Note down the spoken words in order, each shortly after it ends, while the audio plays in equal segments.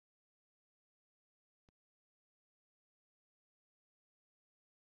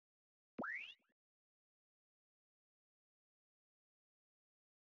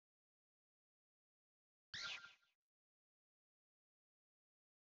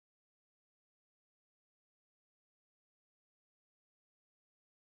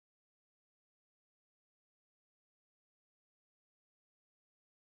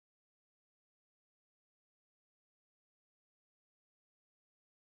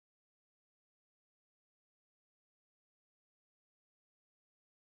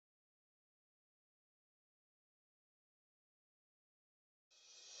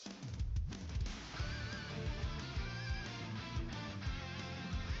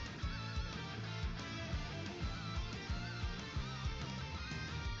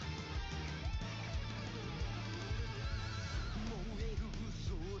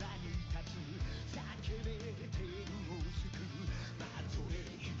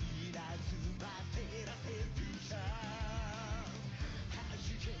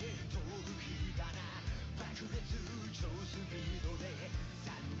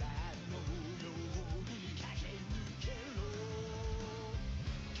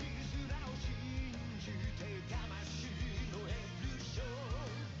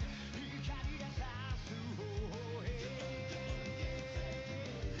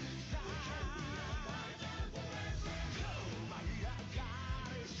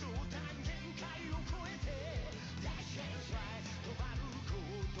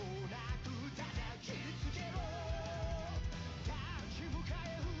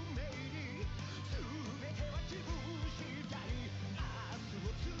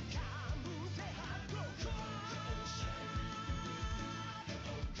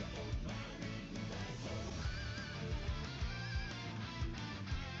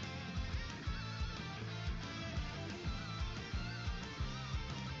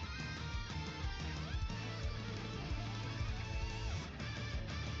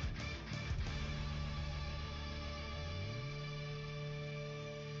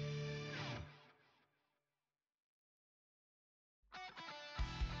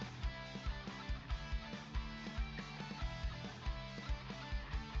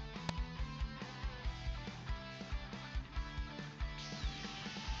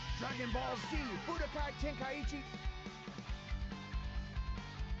Dragon Ball Z, Budokai Tenkaichi.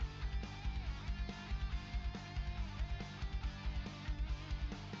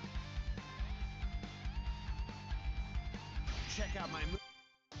 Check out my movie.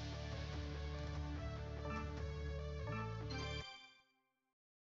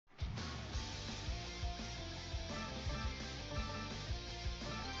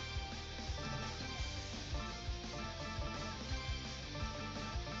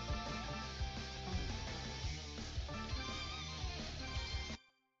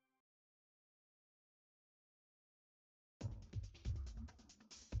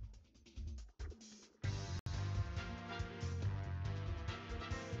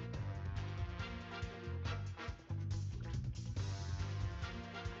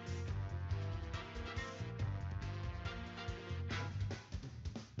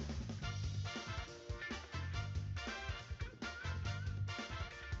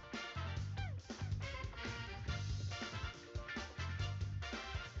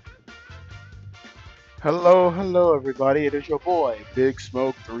 Hello, everybody. It is your boy, Big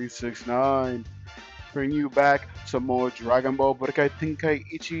Smoke 369, bringing you back some more Dragon Ball Budokai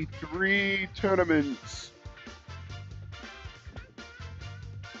Tenkaichi 3 tournaments.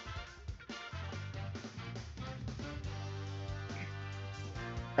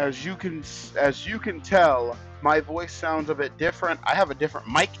 As you can tell, my voice sounds a bit different. I have a different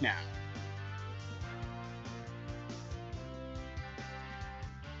mic now.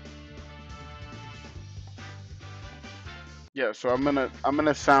 Yeah, so I'm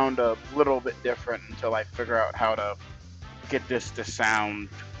gonna sound a little bit different until I figure out how to get this to sound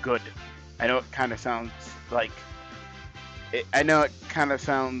good. I know it kind of sounds like I know it kind of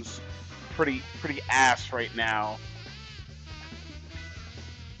sounds pretty ass right now.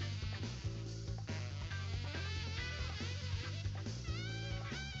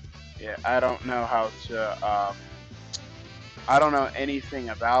 Yeah, I don't know how to. I don't know anything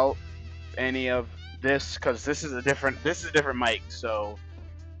about any of this because this is a different mic. So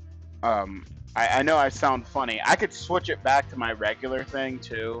um, I know I sound funny. I could switch it back to my regular thing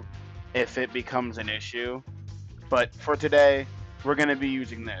too, if it becomes an issue. But for today, we're gonna be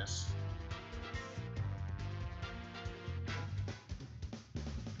using this.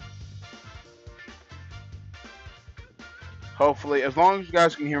 Hopefully, as long as you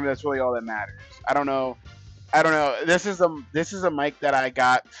guys can hear me, that's really all that matters. I don't know. I don't know. This is a mic that I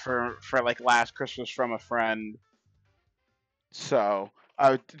got for like last Christmas from a friend. So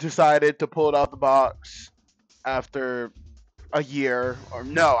I decided to pull it out the box after a year, or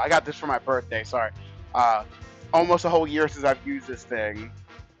no, I got this for my birthday. Sorry, uh, almost a whole year since I've used this thing.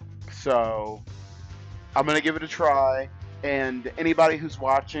 So I'm gonna give it a try. And anybody who's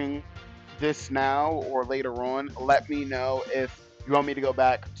watching this now or later on, let me know if you want me to go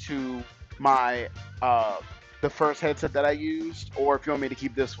back to my the first headset that I used, or if you want me to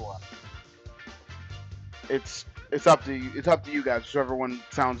keep this one. It's up to you. It's up to you guys. Whichever one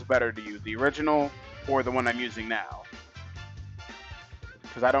sounds better to you, the original or the one I'm using now.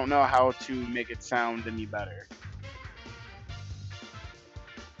 Because I don't know how to make it sound any better.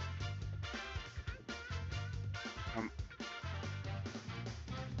 Um,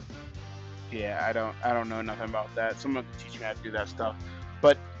 yeah, I don't know nothing about that. Someone can teach me how to do that stuff.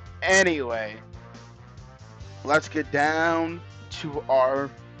 But anyway, let's get down to our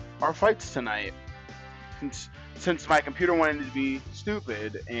fights tonight. Since since my computer wanted to be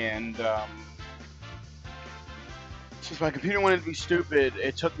stupid and since my computer wanted to be stupid,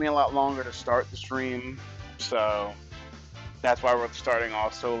 it took me a lot longer to start the stream. So that's why we're starting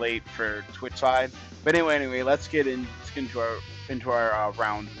off so late for Twitch side. But anyway, let's get into our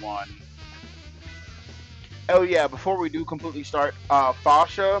round one. Oh yeah, before we do completely start,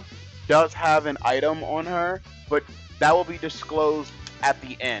 Fasha does have an item on her, but that will be disclosed at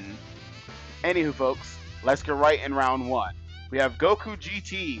the end. Anywho, folks, let's get right in round one. We have Goku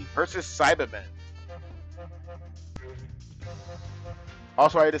GT versus Cyberman.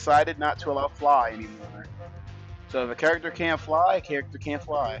 Also, I decided not to allow fly anymore. So if a character can't fly, a character can't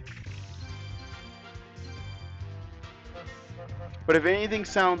fly. But if anything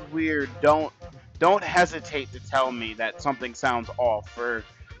sounds weird, don't hesitate to tell me that something sounds off or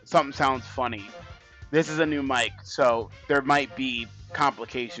something sounds funny. This is a new mic, so there might be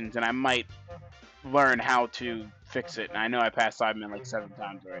complications, and I might learn how to fix it. And I know I passed Simon like 7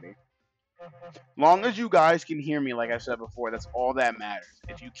 times already. Long as you guys can hear me, like I said before, that's all that matters.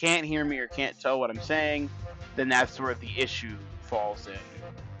 If you can't hear me or can't tell what I'm saying, then that's where the issue falls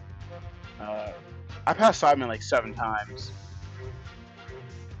in. Uh, I passed Simon like 7 times.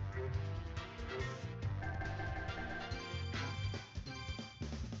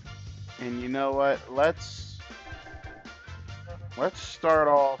 And you know what? Let's start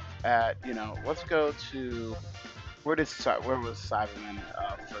off at, let's go to where was Cyberman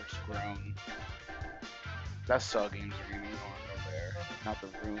first grown? That's Cell Games Arena. We don't want to go there. Not the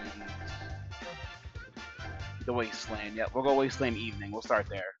ruins. The Wasteland. Yep, we'll go Wasteland Evening. We'll start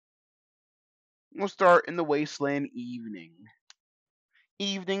there. We'll start in the Wasteland Evening.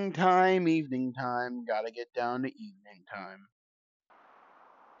 Evening time, evening time. Gotta get down to evening time.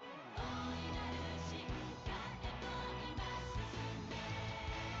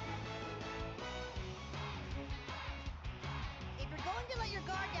 If you're going to let your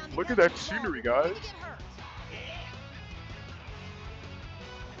guard down, Look at that scenery, guys.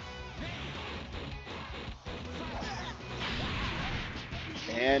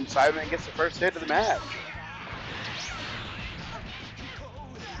 And Cyberman gets the first hit of the match.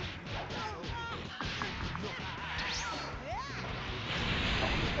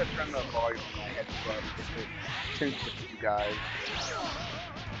 I'm just gonna turn the volume on my headset if it changes it for you guys.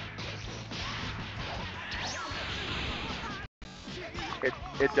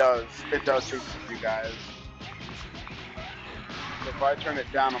 It does change it for you guys. So if I turn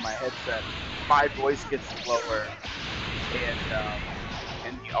it down on my headset, my voice gets lower, and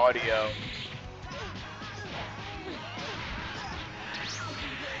the audio.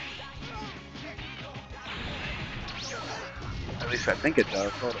 At least I think it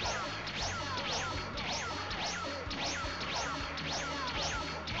does. Hold on.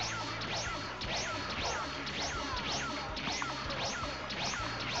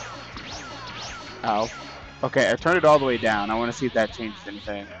 Oh. Okay, I turned it all the way down. I want to see if that changed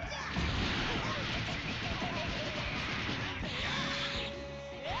anything.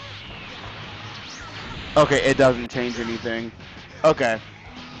 Okay, it doesn't change anything. Okay.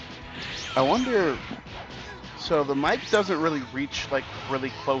 I wonder... So the mic doesn't really reach, like,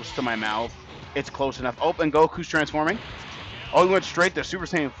 really close to my mouth. It's close enough. Oh, and Goku's transforming. Oh, he went straight to Super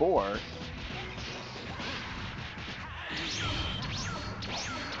Saiyan 4.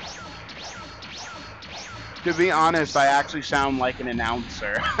 To be honest, I actually sound like an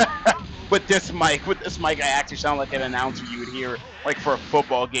announcer. With this mic, I actually sound like an announcer you would hear, like, for a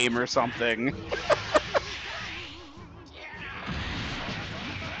football game or something.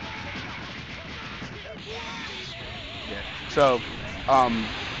 Yeah. So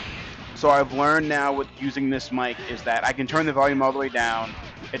I've learned now with using this mic is that I can turn the volume all the way down.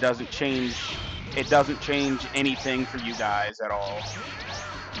 It doesn't change anything for you guys at all.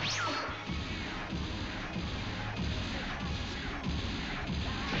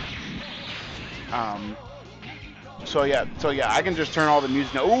 So yeah, I can just turn all the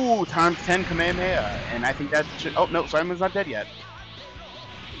music now. Ooh, times 10 Kamehameha, and I think that should. Oh no, Simon's not dead yet.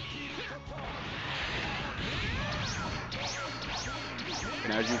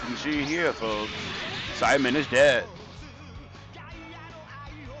 And as you can see here, folks, Simon is dead.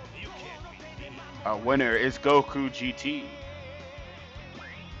 Our winner is Goku GT.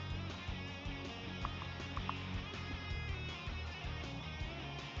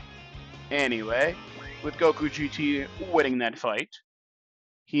 Anyway, with Goku GT winning that fight,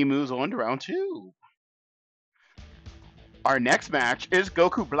 he moves on to round 2. Our next match is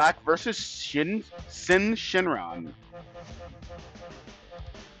Goku Black versus Sin Shinron.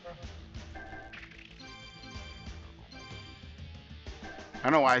 I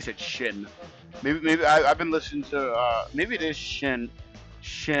don't know why I said Shin. Maybe I've been listening to maybe it is Shinron.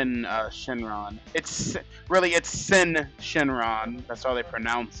 It's Sin Shinron. That's how they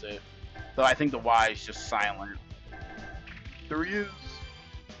pronounce it. Though I think the Y is just silent. There he is.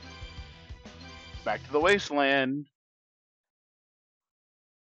 Back to the wasteland.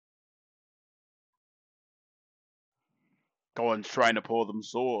 Gohan's trying to pull them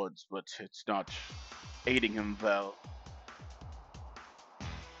swords, but it's not aiding him well.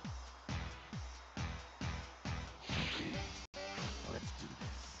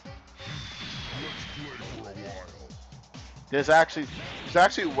 This actually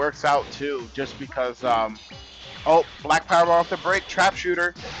works out too, just because oh, black power off the break, trap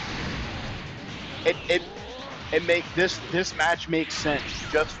shooter. It make this match makes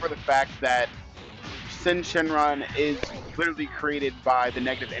sense just for the fact that Sin Shinron is literally created by the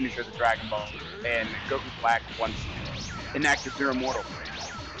negative energy of the Dragon Ball, and Goku Black wants to enact the Zero Mortal.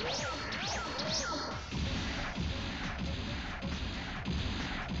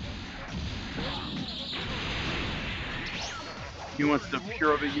 He wants to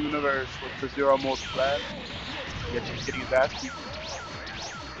pure the universe with the Zero Mortal Blast. Yet he's getting his ass beat.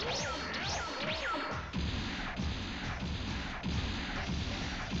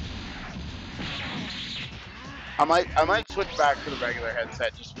 I might switch back to the regular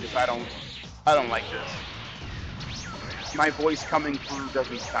headset just because I don't like this. My voice coming through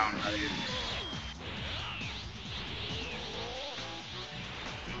doesn't sound right.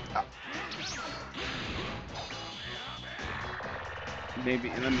 Maybe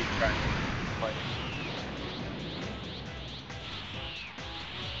let me try. Like,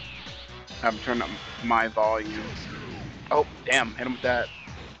 I'm turning up my volume. Oh damn! Hit him with that.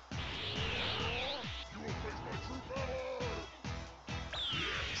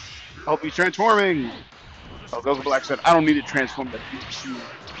 Oh, he's transforming. Oh, Goku Black said, "I don't need to transform to beat you."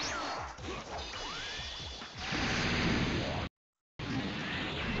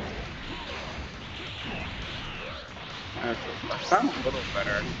 I sound a little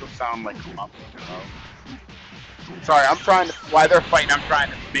better. I still sound like a muffled though. Sorry, I'm trying to. While they're fighting, I'm trying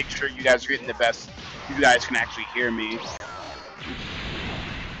to make sure you guys are getting the best. You guys can actually hear me.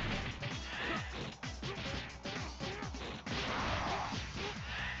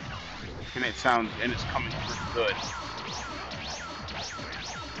 And it sounds, and it's coming through good.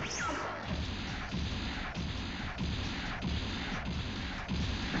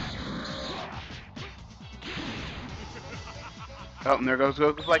 Oh, and there goes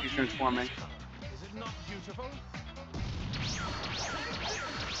Goku's like he's transforming. Is it not beautiful?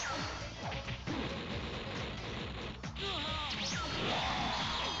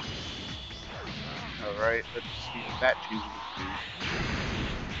 Alright, let's see if that changes the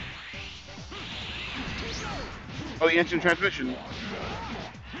Oh, the engine transmission.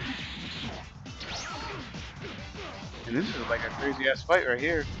 And this is like a crazy ass fight right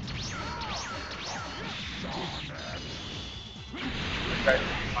here. Try to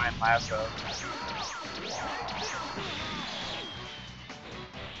find lasso.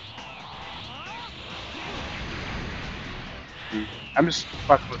 I'm just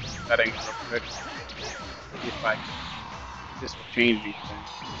fucking with the settings real quick. See if I this will change anything.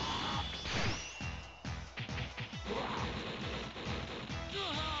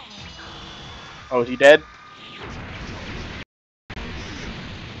 Oh, is he dead?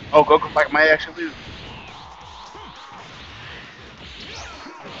 Oh, Goku Black might actually lose.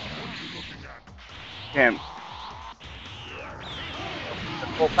 Damn.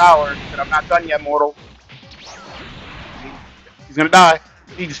 At full power, but I'm not done yet, mortal. He's gonna die.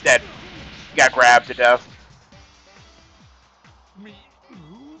 He's dead. He got grabbed to death. Me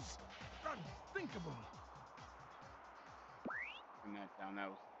lose? Unthinkable. Turn that down.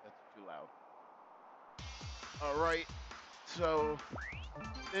 That's too loud. All right. So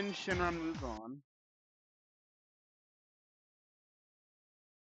then Shinra moves on.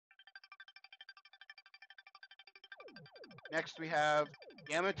 Next we have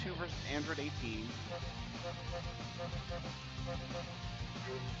Gamma 2 versus Android 18.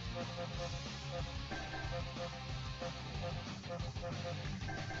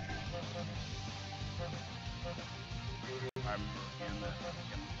 I'm Gamma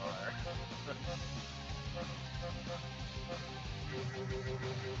color.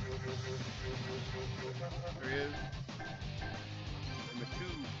 There he is. Gamma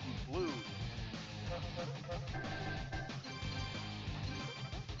 2, blue.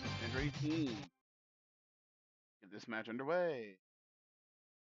 Android 18. Get this match underway.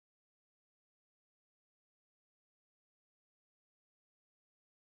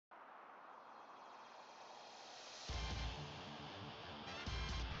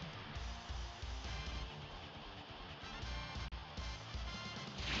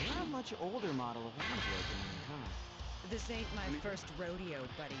 You're a much older model of android than me, huh? This ain't my first rodeo,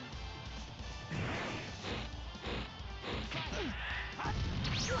 buddy.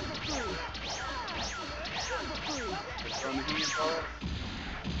 Throwing the heat forward.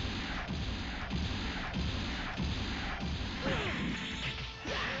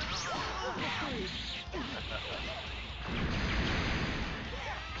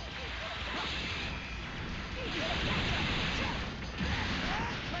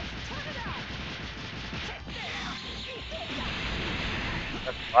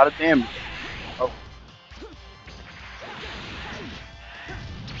 That's a lot of damage. Oh.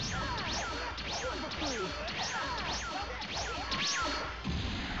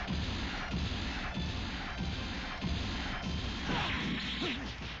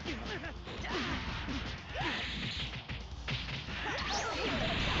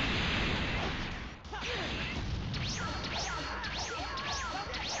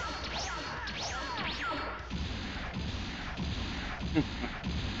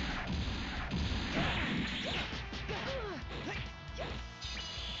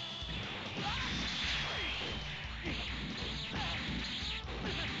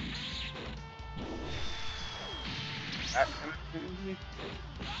 It's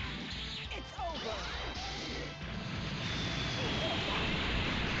over.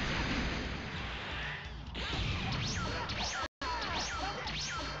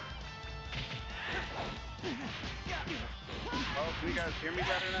 Oh, can you guys hear me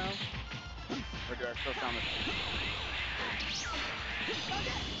better now? Or do I still sound the same?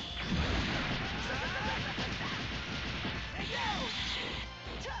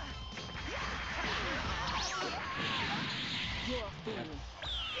 You're a fool.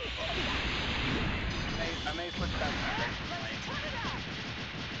 I may switch back to my regular mic.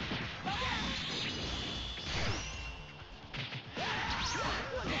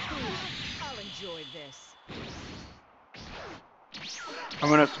 I'll enjoy this.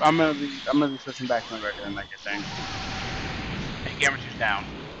 I'm gonna be switching back to my regular mic, I think. Hey, camera two's down.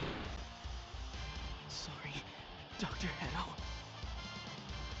 Sorry, Dr. Heno.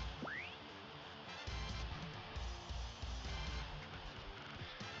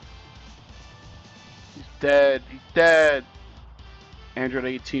 He's dead. He's dead. Android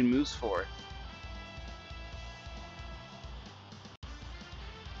 18 moves forth.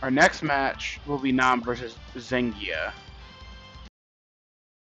 Our next match will be Nam versus Zengia.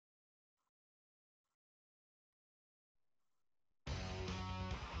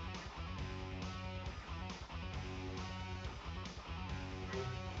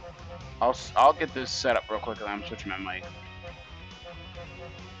 I'll get this set up real quick and I'm switching my mic.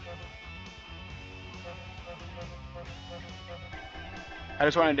 I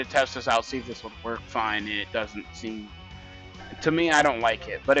just wanted to test this out, see if this would work fine, and it doesn't seem. To me, I don't like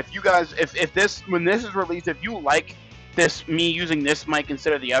it. But if you guys, if this, when this is released, if you like this, me using this mic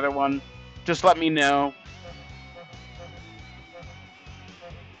instead of the other one, just let me know.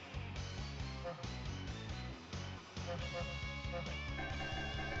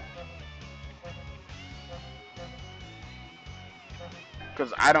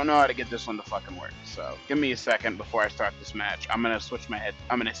 Because I don't know how to get this one to fucking work. So give me a second before I start this match. I'm gonna switch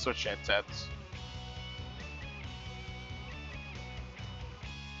headsets.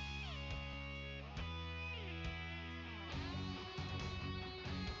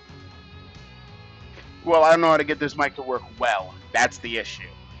 Well, I don't know how to get this mic to work well. That's the issue.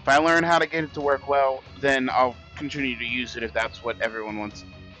 If I learn how to get it to work well, then I'll continue to use it if that's what everyone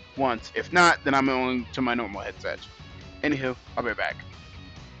wants. If not, then I'm going to my normal headset. Anywho, I'll be right back.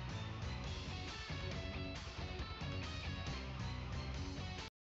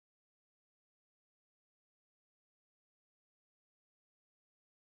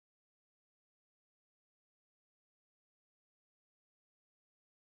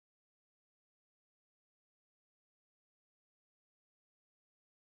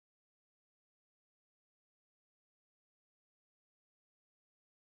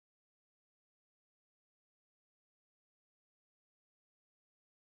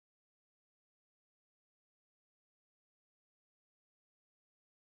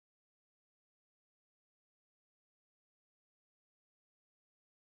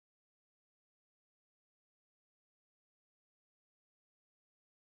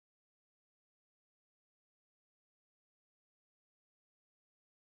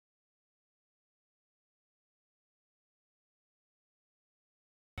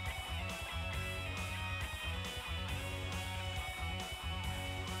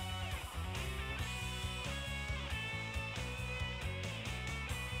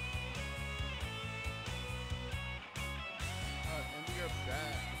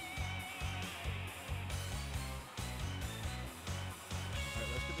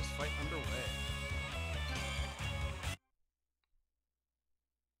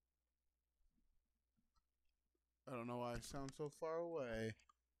 I don't know why I sound so far away.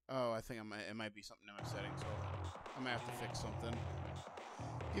 Oh, I think it might be something in my settings, so I'm gonna have to fix something.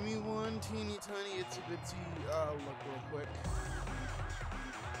 Give me one teeny tiny itsy bitsy look real quick.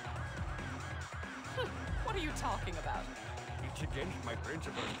 What are you talking about? It's against my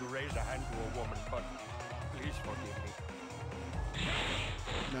principles to raise a hand to a woman, but please forgive me.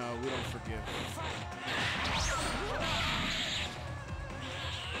 No, we don't forgive.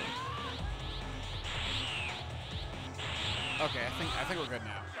 Okay, I think we're good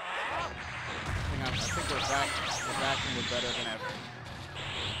now. I think we're back and we're better than ever.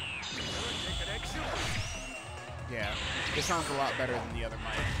 Yeah, this sounds a lot better than the other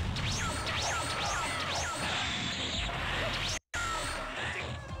mic.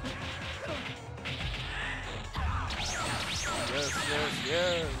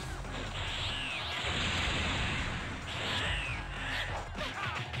 Yes.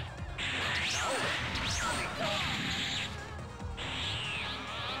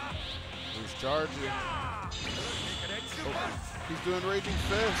 Who's charging? He's doing Raging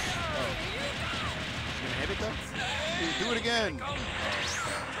Fist. Oh. He's gonna hit it though? Dude, do it again. Oh,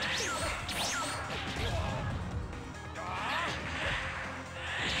 damn.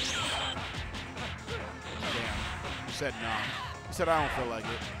 He said no. He said I don't feel like it.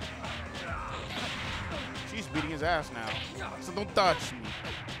 She's beating his ass now. So don't touch me.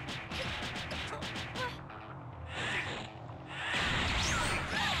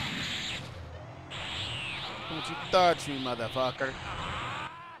 Don't you touch me, motherfucker.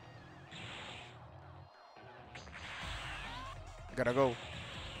 I gotta go.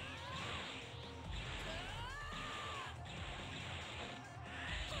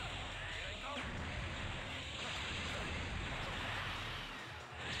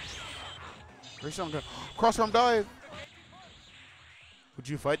 Cross arm dive. Would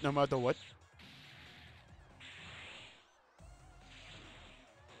you fight no matter what?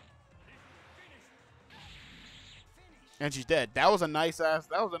 And she's dead. That was a nice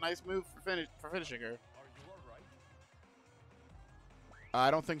move for finishing her. I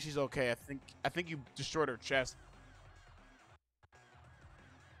don't think she's okay. I think you destroyed her chest.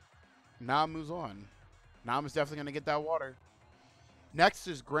 Nam moves on. Nam is definitely gonna get that water. Next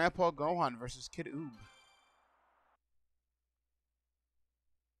is Grandpa Gohan versus Kid Oob.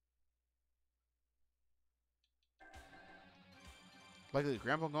 Luckily,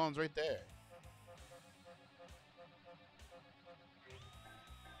 Grandpa Gohan's right there.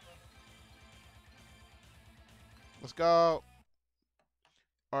 Let's go.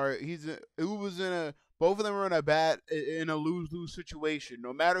 All right, Oob was both of them are in a lose-lose situation.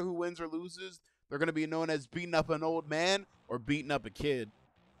 No matter who wins or loses, they're going to be known as beating up an old man or beating up a kid.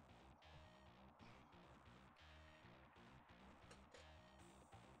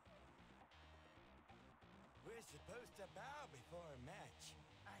 We're supposed to bow before a match.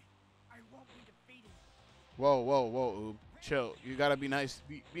 I won't be defeated. Whoa, Oob. Chill. You got to be nice.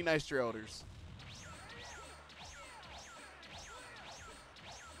 Be nice to your elders.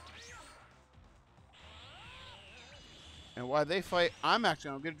 And while they fight, I'm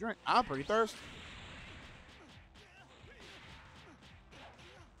actually going to get a drink. I'm pretty thirsty.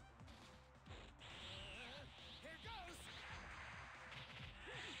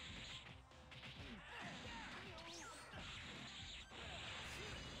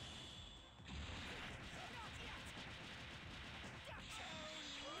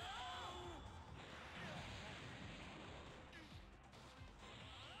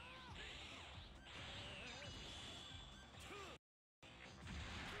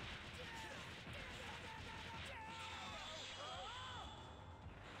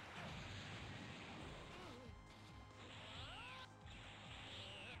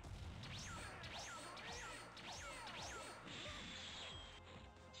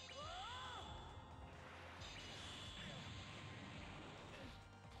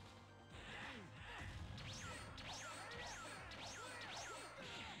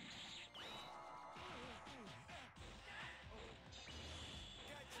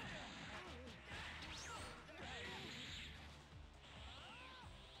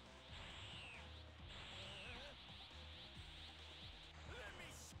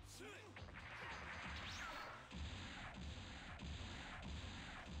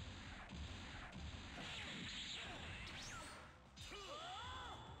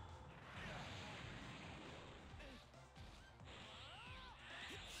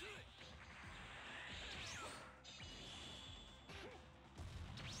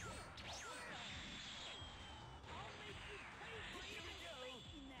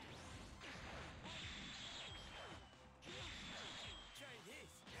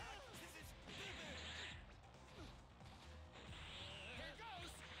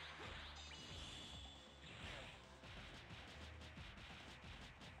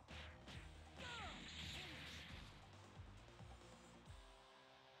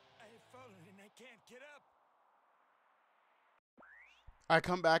 Can't get up. I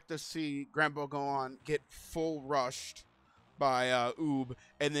come back to see Grandpa Gohan get full rushed by Oob,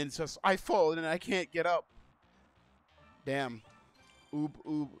 and then says, I fall and I can't get up. Damn.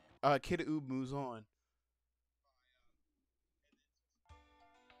 Kid Oob moves on.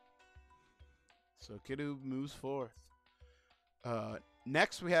 So Kid Oob moves forth.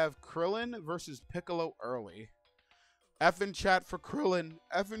 Next we have Krillin versus Piccolo Early. F in chat for Krillin.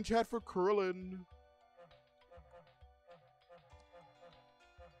 F in chat for Krillin.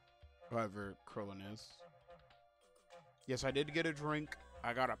 Whoever Krillin is. Yes, I did get a drink.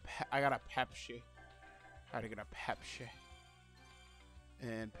 I got a Pepsi. I had to get a Pepsi.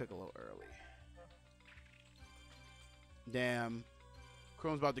 And Piccolo Early. Damn.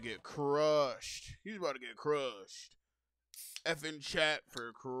 Krillin's about to get crushed. He's about to get crushed. F in chat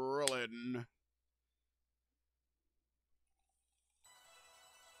for Krillin.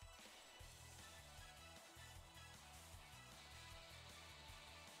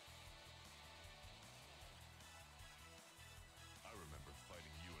 I remember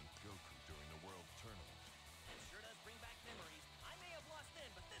fighting you and Goku during the World Tournament. It sure does bring back memories. I may have lost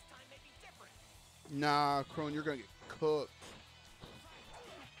then, but this time may be different. Nah, Krillin, you're gonna get cooked.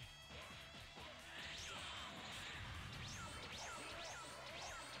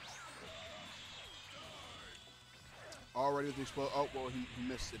 Already with the explode. Oh, well, he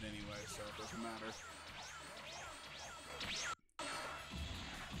missed it anyway, so it doesn't matter.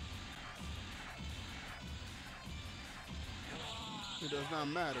 It does not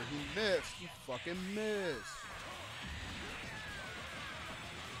matter. He missed. He fucking missed.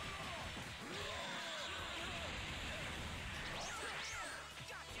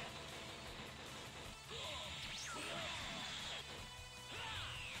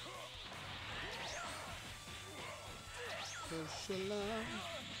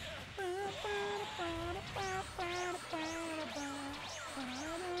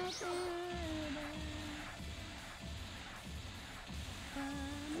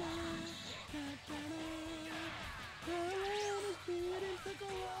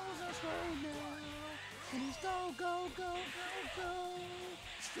 Go, go, go, go, go.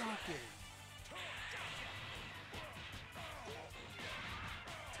 Shocking.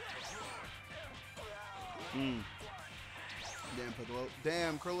 Damn, Piccolo.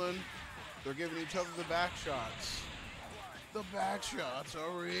 Damn, Krillin. They're giving each other the back shots. The back shots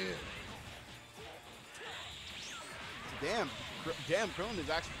are real. Damn, Krillin is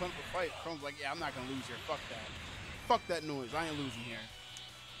actually putting up a fight. Krillin's like, yeah, I'm not gonna lose here. Fuck that. Fuck that noise. I ain't losing here.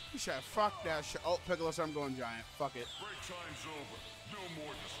 He shot. Fuck that shit. Oh, Piccolo, so I'm going giant. Fuck it. Break time's over. No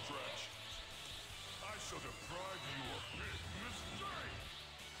more distractions. I shall deprive you of big mistake.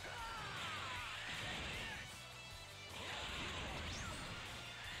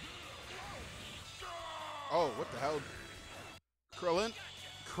 Oh, what the hell? Krillin,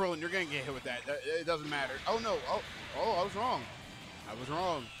 you're gonna get hit with that. It doesn't matter. Oh no. Oh, I was wrong. I was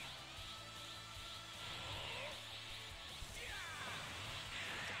wrong.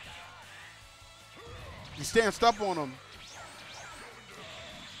 He stanced up on him.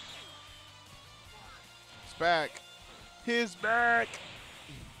 His back. His back.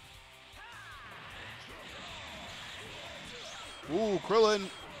 Ooh, Krillin.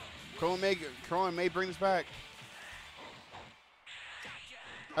 Krillin may bring this back.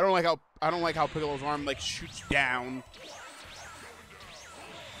 I don't like how Piccolo's arm like shoots down.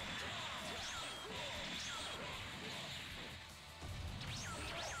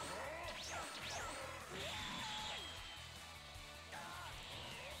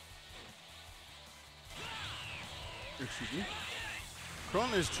 Excuse me.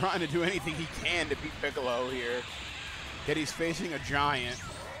 Krillin is trying to do anything he can to beat Piccolo here. Yet he's facing a giant.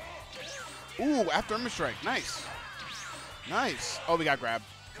 Ooh, after him a strike. Nice. Nice. Oh, we got grabbed.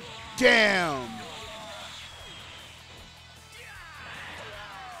 Damn.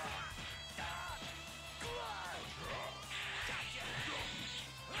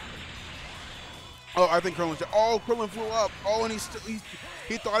 Oh, I think Krillin. Oh, Krillin flew up. Oh, and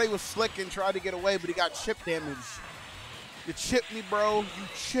he thought he was slick and tried to get away, but he got chip damage. You chipped me, bro. You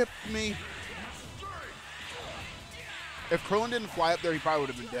chipped me. If Krillin didn't fly up there, he probably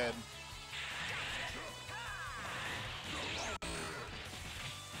would have been dead.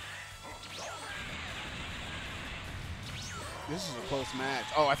 This is a close match.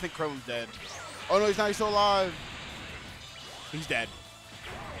 Oh, I think Krillin's dead. Oh, no, he's not. He's still alive. He's dead.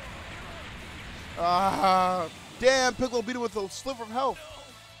 Damn, Piccolo beat him with a sliver of health.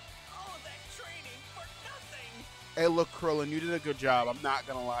 All of that training for nothing. Hey, look, Krillin, you did a good job. I'm not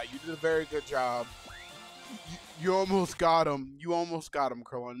going to lie. You did a very good job. You almost got him. You almost got him,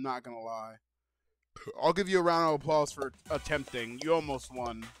 Krillin. I'm not going to lie. I'll give you a round of applause for attempting. You almost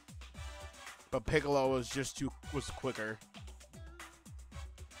won. But Piccolo was was quicker.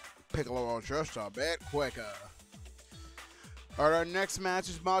 Piccolo was just a bit quicker. All right, our next match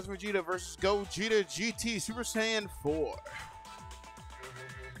is Majin Vegeta versus Gogeta GT Super Saiyan 4.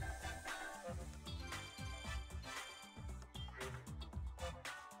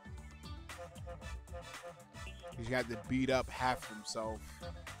 He's got to beat up half of himself.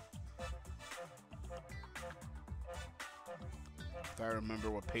 If I remember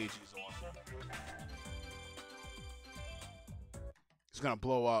what page he's on. He's gonna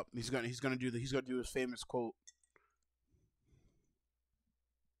blow up. He's gonna do his famous quote.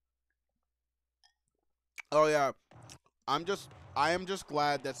 Oh yeah, I am just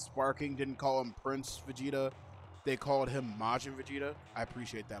glad that Sparking didn't call him Prince Vegeta, they called him Majin Vegeta. I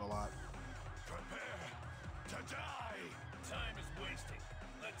appreciate that a lot. Prepare to die! Time is wasting.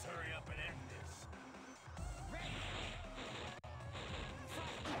 Let's hurry up and end this.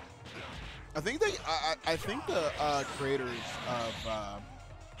 I think the creators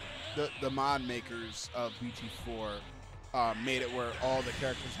of the mod makers of BT4 made it where all the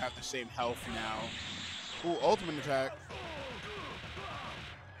characters have the same health now. Ooh, ultimate attack.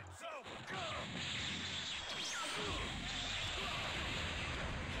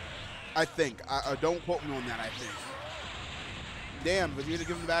 I think. Don't quote me on that, I think. Damn, Vegeta,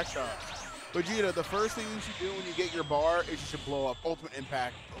 give him the back shot. Vegeta, the first thing you should do when you get your bar is you should blow up. Ultimate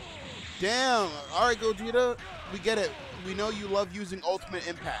impact. Damn. All right, Gogeta. We get it. We know you love using ultimate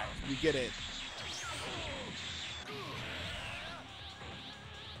impact. We get it.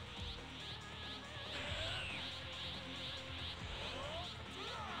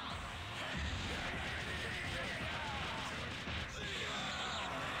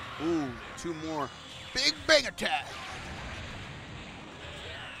 Ooh, 2 more. Big bang attack.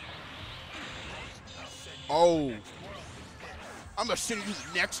 Oh. I'm gonna send you to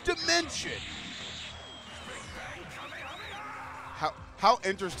the next dimension. How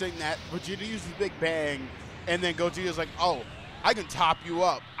interesting that Vegeta uses Big Bang, and then Gogeta's like, oh, I can top you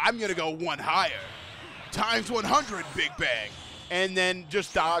up. I'm gonna go 1 higher. Times 100 Big Bang. And then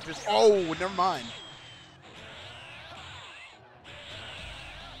just dodges. Oh, never mind.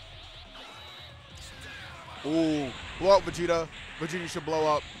 Ooh, blow up, Vegeta. Vegeta, you should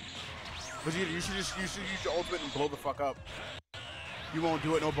blow up. Vegeta, you should use your ultimate and blow the fuck up. You won't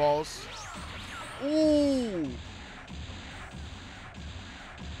do it, no balls. Ooh.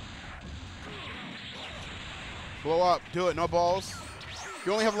 Blow up, do it, no balls.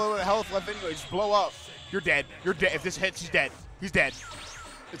 You only have a little bit of health left anyway, just blow up. You're dead, you're dead. If this hits, he's dead. He's dead.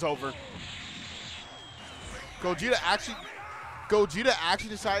 It's over. Gogeta actually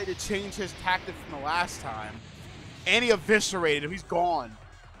decided to change his tactic from the last time. And he eviscerated him, he's gone.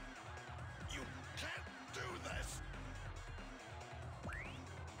 You can't do this.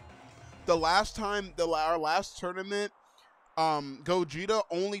 The last time, our last tournament, Gogeta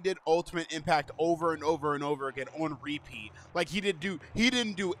only did ultimate impact over and over and over again on repeat. Like he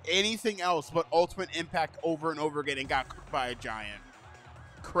didn't do anything else but ultimate impact over and over again and got cooked by a giant.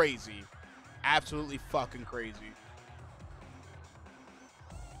 Crazy. Absolutely fucking crazy.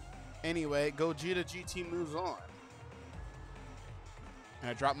 Anyway, Gogeta GT moves on.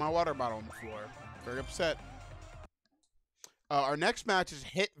 And I dropped my water bottle on the floor. Very upset. Our next match is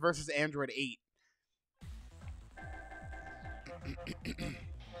Hit versus Android 8.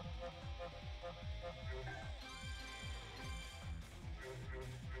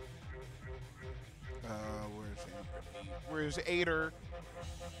 Where's Aider?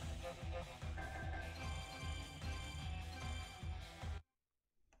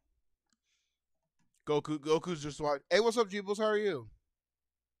 Goku's just watching. Hey, what's up, Jeebles? How are you?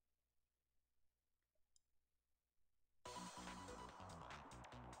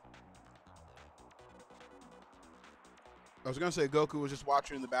 I was gonna say Goku was just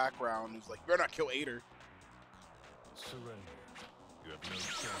watching in the background. He's like, "You better not kill Aider." Surrender. You have no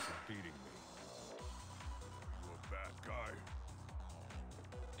chance of beating me. You're a bad guy.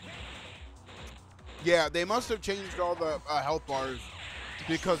 Yeah, they must have changed all the health bars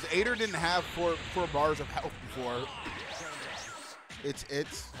because Aider didn't have four bars of health before.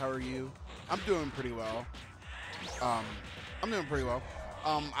 It's. How are you? I'm doing pretty well. I'm doing pretty well.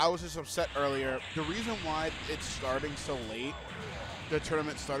 I was just upset earlier. The reason why it's starting so late, the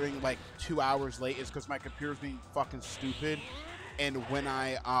tournament starting like 2 hours late, is because my computer's being fucking stupid. And when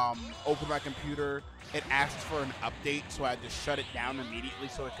I opened my computer, it asked for an update, so I had to shut it down immediately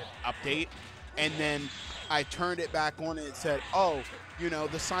so it could update. And then I turned it back on, and it said, "Oh, you know,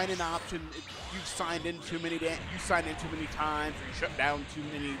 the sign-in option. You signed in too many times, or you shut down too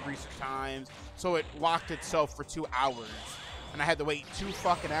many recent times." So it locked itself for 2 hours. And I had to wait 2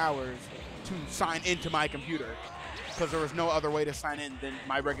 fucking hours to sign into my computer because there was no other way to sign in than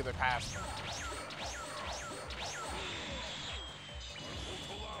my regular password.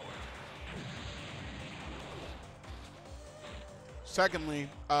 Secondly,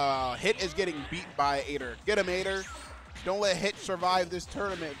 Hit is getting beat by Aider. Get him, Aider. Don't let Hit survive this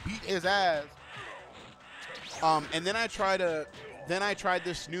tournament. Beat his ass. And then I tried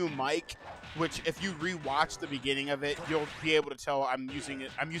this new mic, which if you rewatch the beginning of it, you'll be able to tell I'm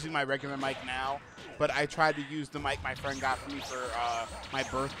using my regular mic now, but I tried to use the mic my friend got for me for my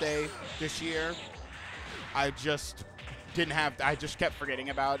birthday this year. I just didn't have. I just kept forgetting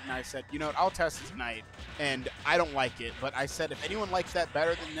about it, and I said, you know what? I'll test it tonight, and I don't like it. But I said, if anyone likes that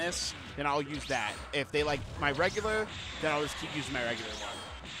better than this, then I'll use that. If they like my regular, then I'll just keep using my regular one.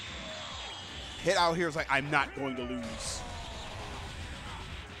 Hit out here is like, I'm not going to lose.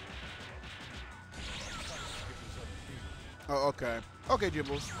 Oh, okay. Okay,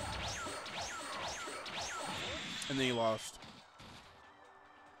 Jibbles. And then he lost.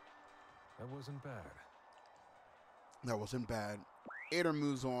 That wasn't bad. That wasn't bad. Ader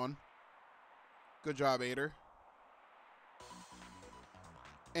moves on. Good job, Ader.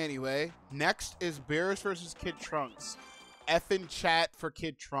 Anyway, next is Bears versus Kid Trunks. F in chat for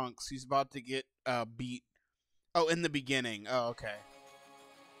Kid Trunks. He's about to get beat. Oh, in the beginning. Oh, okay.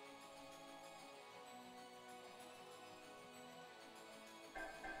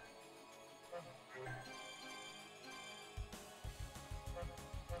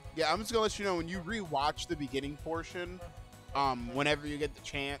 Yeah, I'm just gonna let you know when you rewatch the beginning portion, whenever you get the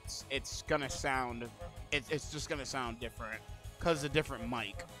chance, it's gonna sound, it's just gonna sound different because it's a different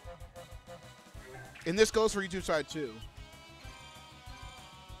mic. And this goes for YouTube side too.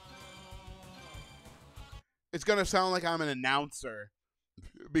 It's gonna sound like I'm an announcer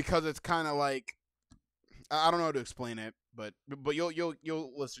because it's kind of like, I don't know how to explain it, but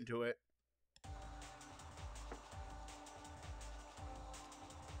you'll listen to it.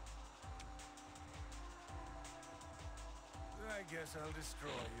 I guess I'll destroy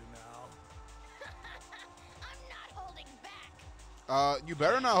you now. I'm not holding back. You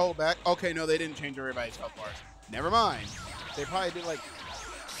better not hold back. Okay, no, they didn't change everybody's health bars. Never mind. They probably did like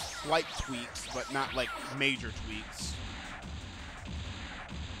slight tweaks, but not like major tweaks.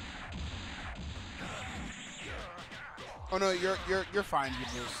 Oh no, you're fine,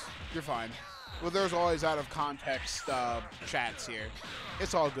 you're fine. Well, there's always out of context chats here.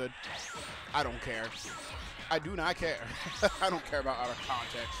 It's all good. I don't care. I do not care. I don't care about out of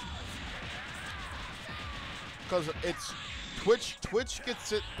context. Because it's Twitch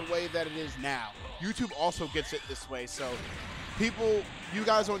gets it the way that it is now. YouTube also gets it this way. So people, you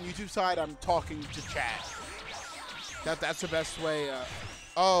guys on YouTube side, I'm talking to chat. That's the best way.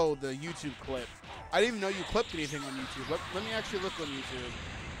 Oh, the YouTube clip. I didn't even know you clipped anything on YouTube. Let me actually look on YouTube.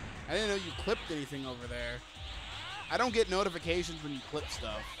 I didn't know you clipped anything over there. I don't get notifications when you clip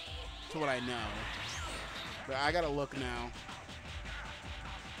stuff. That's what I know. But I gotta look now.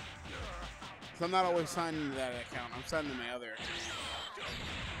 So I'm not always signed into that account. I'm signed into my other account.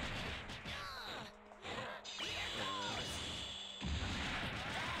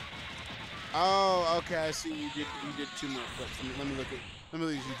 Oh, okay. I see you did 2 more clips. Let me look at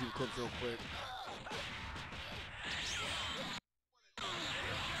these YouTube clips real quick.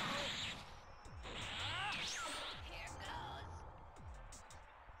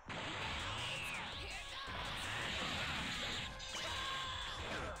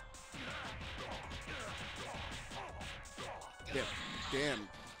 Damn,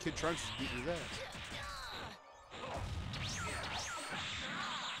 Kid Trunks is beating his ass.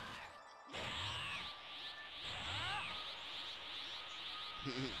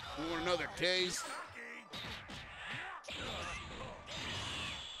 You want another taste?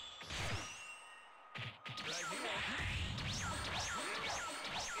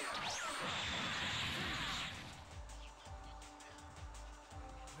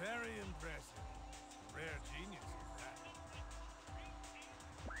 Very impressive. Rare genius is that.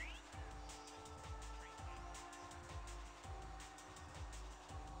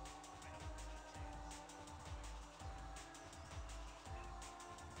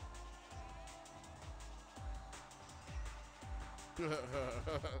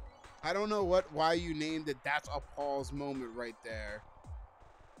 I don't know why you named it. That's a pause moment right there.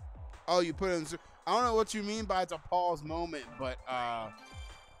 Oh, you put it in. I don't know what you mean by it's a pause moment, but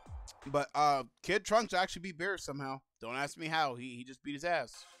Kid Trunks actually beat Bears somehow. Don't ask me how. He just beat his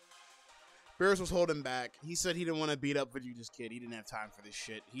ass. Bears was holding back. He said he didn't want to beat up Vegeta's kid. He didn't have time for this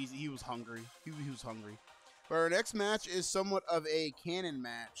shit. He was hungry. He was hungry. But our next match is somewhat of a canon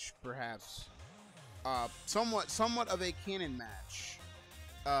match, perhaps. Somewhat of a canon match.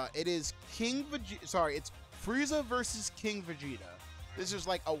 It is King Vegeta. Sorry, it's Frieza versus King Vegeta. This is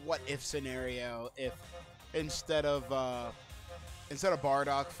like a what-if scenario. If instead of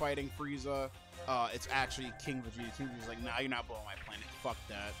Bardock fighting Frieza, it's actually King Vegeta. King Vegeta's like, nah, you're not blowing my planet. Fuck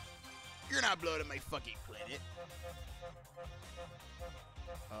that. You're not blowing up my fucking planet.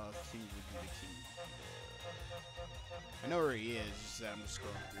 King Vegeta, King Vegeta. I know where he is. Just that I'm just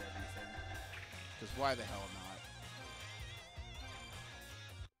scrolling through everything. Because why the hell not?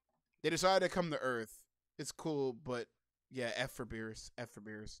 They decided to come to Earth. It's cool, but yeah, F for Beerus. F for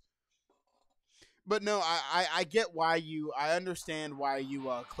Beerus. But no, I get why you. I understand why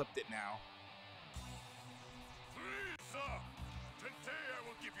you clipped it now. Please, today I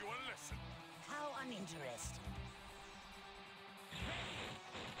will give you a lesson. How uninteresting.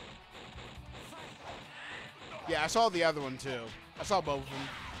 Yeah, I saw the other one too. I saw both of them.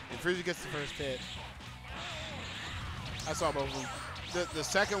 And Frieza gets the first hit. I saw both of them. The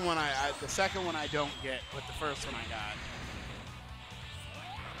second one the second one I don't get, but the first one I got.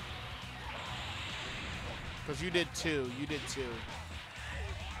 Because you did two. You did two.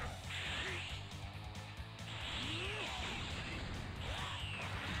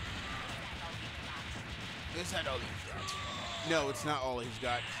 Is that all he's got? No, it's not all he's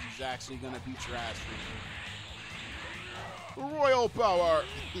got. He's actually gonna beat your ass, Frieza. Royal power.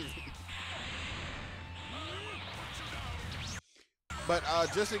 But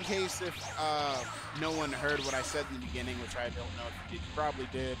just in case if no one heard what I said in the beginning, which I don't know if you did, you probably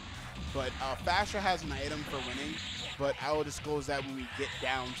did. But Fasher has an item for winning, but I will disclose that when we get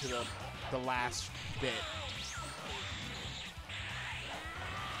down to the last bit.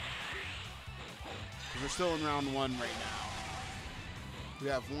 We're still in round one right now. We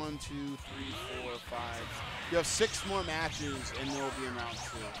have 1, 2, 3, 4, 5. You have 6 more matches, and then we'll be in round 2.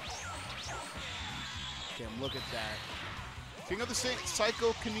 Damn, look at that. King of the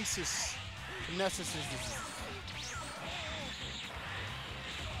Psychokinesis.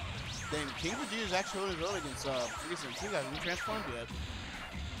 Damn, King Vegeta is actually holding his own against Frieza. He hasn't transformed yet.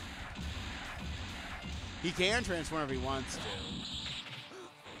 He can transform if he wants to.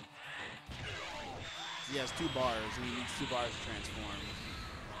 He has 2 bars, and he needs 2 bars to transform.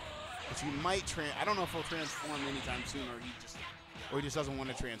 Which he might I don't know if he'll transform anytime soon, or he just doesn't want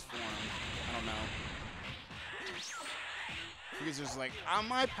to transform. I don't know. He's just like,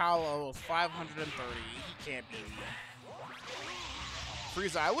 my power level is 530. He can't beat me.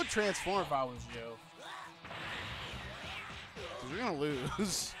 Frieza, I would transform if I was you. Because we're gonna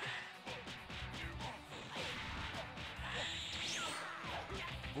lose.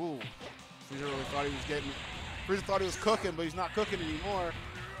 Ooh. Frieza really thought he was getting... Frieza thought he was cooking, but he's not cooking anymore.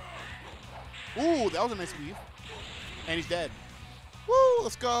 Ooh, that was a nice weave. And he's dead. Woo,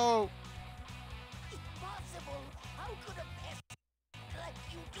 let's go. Impossible. How could a pest like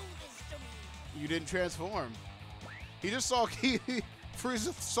you do this to me? You didn't transform. He just saw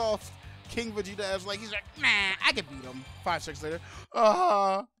Frieza saw King Vegeta as like, he's like, nah, I can beat him. 5 seconds later.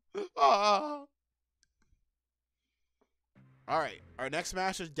 Alright, our next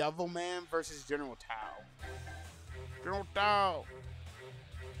match is Devilman versus General Tao. General Tao.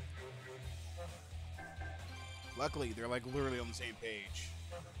 Luckily, they're like literally on the same page.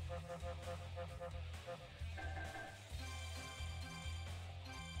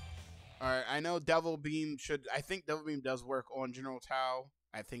 Alright, I know Devil Beam I think Devil Beam does work on General Tao.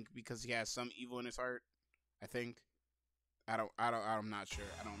 I think because he has some evil in his heart. I think. I'm not sure.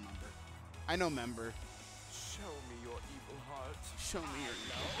 I don't remember. I know member. Show me your evil heart. Show me your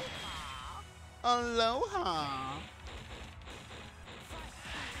Aloha.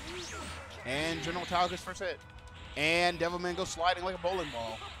 And General Tao gets first hit. And Devilman goes sliding like a bowling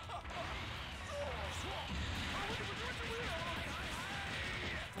ball.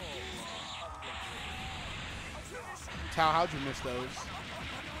 Tao, how'd you miss those?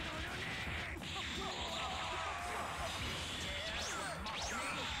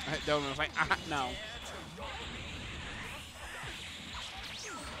 Devilman was like, no.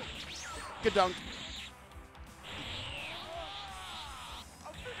 Good dunk.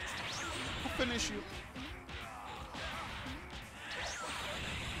 I'll finish you.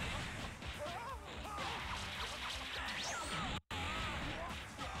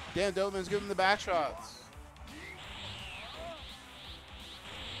 Damn, Devilman's giving the back shots.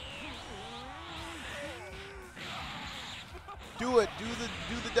 Do it. Do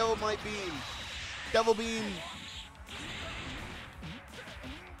the Devil Might Beam. Devil Beam.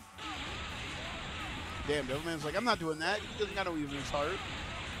 Damn, Devilman's like, I'm not doing that. He doesn't got no evil in his heart.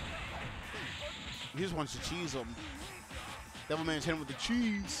 He just wants to cheese him. Devilman's hitting with the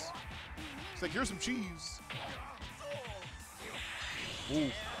cheese. It's like, here's some cheese.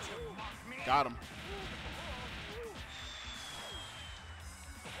 Ooh. Got him.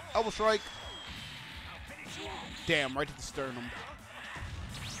 Elbow strike. Damn, right to the sternum.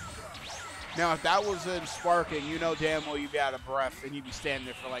 Now, if that was in sparking, you know damn well you'd be out of breath and you'd be standing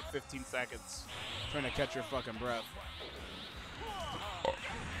there for like 15 seconds trying to catch your fucking breath.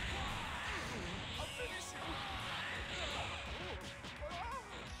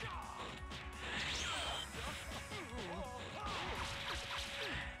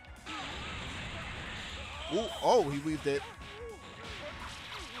 Ooh, oh, he weaved it.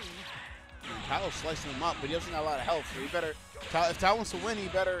 Tao's slicing him up, but he doesn't have a lot of health, so he better. If Tao wants to win, he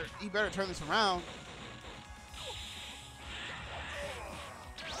better turn this around.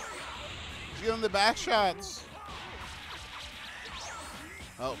 He's getting the back shots.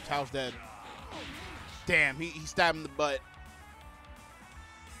 Oh, Tao's dead. Damn, he stabbed him in the butt.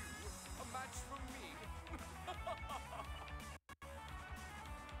 A match for me.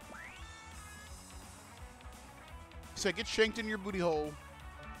 He said, "Get shanked in your booty hole."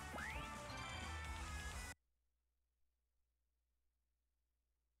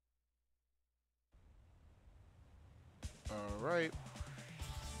 All right.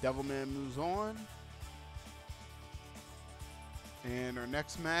 Devilman moves on. And our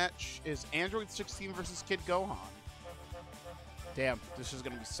next match is Android 16 versus Kid Gohan. Damn, this is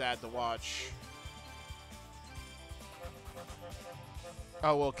going to be sad to watch.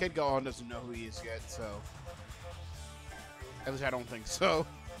 Oh, well, Kid Gohan doesn't know who he is yet, so... At least I don't think so.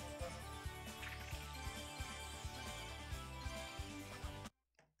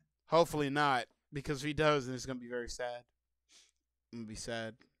 Hopefully not, because if he does, then it's going to be very sad. I'm going to be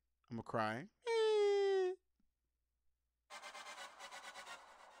sad. I'm going to cry.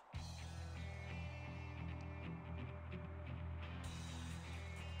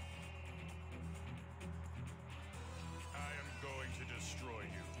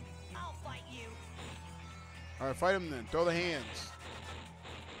 I'll fight you. All right, fight him then. Throw the hands.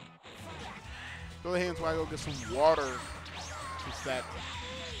 Throw the hands while I go get some water. Since that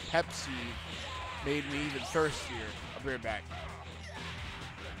Pepsi made me even thirstier. I'll be right back.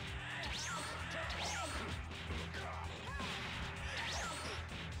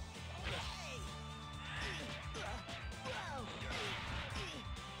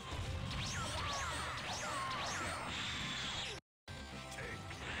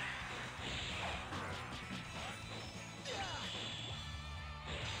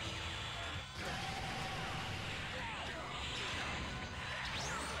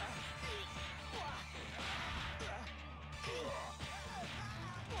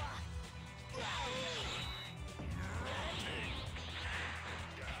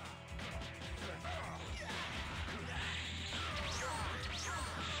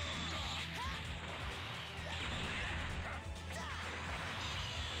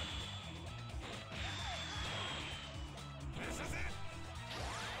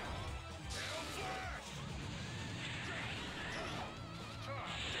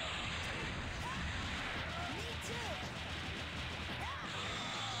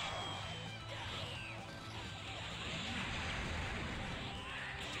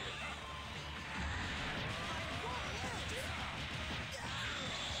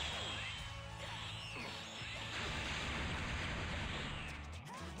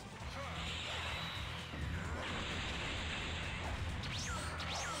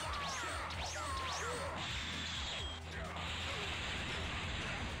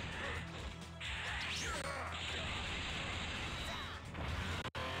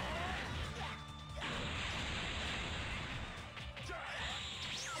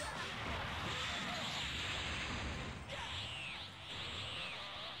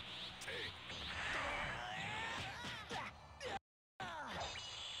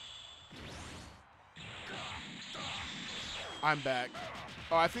 I'm back.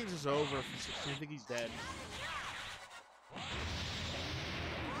 Oh, I think this is over. I think he's dead.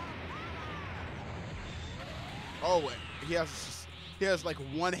 Oh, wait. He has like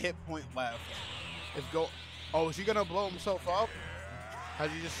 1 hit point left. Oh, is he gonna blow himself up?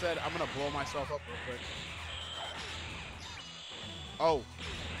 As he just said, I'm gonna blow myself up real quick.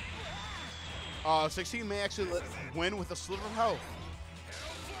 Oh. 16 may actually win with a sliver of health.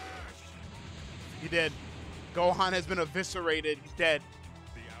 He did. Gohan has been eviscerated. He's dead.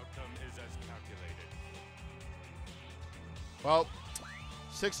 The outcome is as calculated. Well,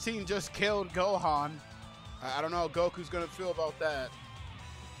 16 just killed Gohan. I don't know how Goku's gonna feel about that.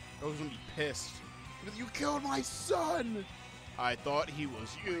 Goku's gonna be pissed. You killed my son! I thought he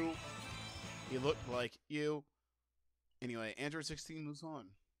was you. He looked like you. Anyway, Android 16 moves on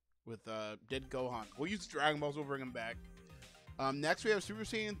with dead Gohan. We'll use Dragon Balls, we'll bring him back. Next we have Super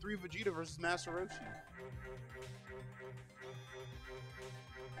Saiyan 3 Vegeta versus Master Roshi.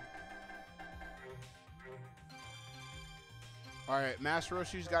 Alright, Master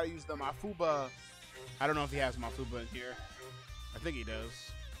Roshi's got to use the Mafuba. I don't know if he has Mafuba in here. I think he does.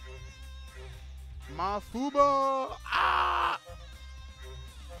 Mafuba! Ah!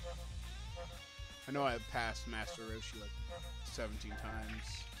 I know I've passed Master Roshi like 17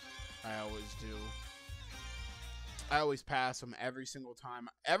 times. I always do. I always pass him every single time.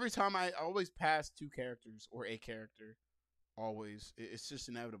 Every time I always pass 2 characters or a character. Always. It's just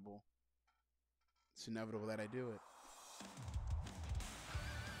inevitable. It's inevitable that I do it.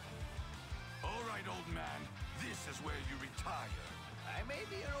 All right, old man. This is where you retire. I may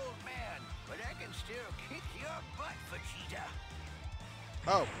be an old man, but I can still kick your butt, Vegeta.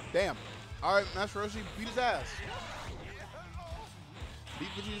 Oh, damn. All right, Master Roshi beat his ass. Beat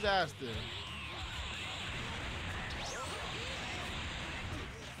Vegeta's ass then.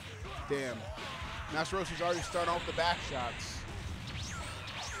 Damn. Master Roshi's already starting off the back shots.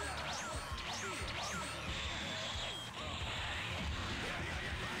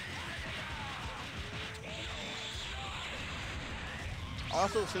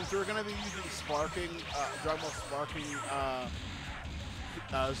 Also, since we're going to be using Sparking, Dragon Ball Sparking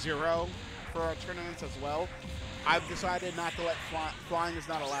Zero for our tournaments as well, I've decided not to let flying is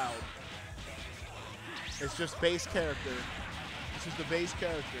not allowed. It's just base character. This is the base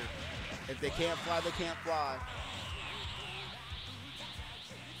character. If they can't fly, they can't fly.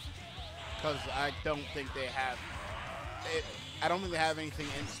 Because I don't think they have it. I don't think they have anything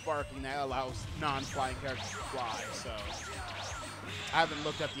in Sparking that allows non-flying characters to fly. So I haven't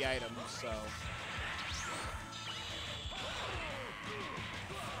looked at the items. So.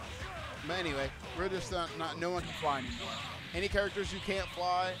 But anyway, we're just not. No one can fly anymore. Any characters who can't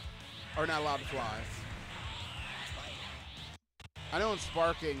fly are not allowed to fly. I know in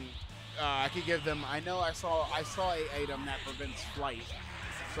Sparking, I could give them. I know I saw a item that prevents flight,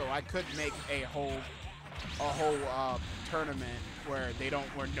 so I could make a whole tournament where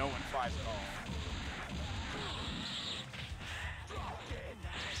no one flies at all.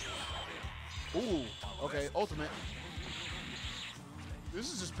 Ooh, okay, ultimate.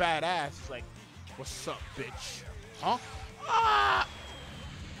 This is just badass. It's like, what's up, bitch? Huh? Ah!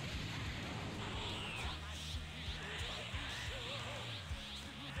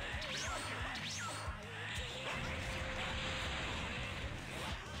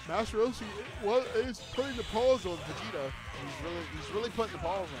 Master Roshi is putting the paws on Vegeta. He's really putting the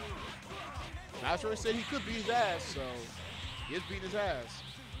paws on him. Master Roshi said he could beat his ass, so he is beating his ass.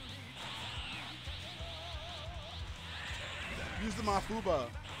 Use the Mafuba.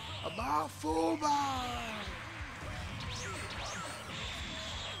 A Mafuba!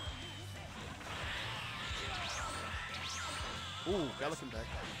 Ooh, got looking back.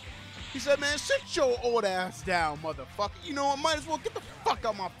 He said, man, sit your old ass down, motherfucker. You know what? Might as well get the fuck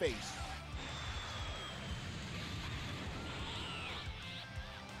out my face.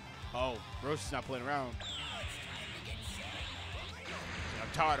 Oh, Roshi's not playing around.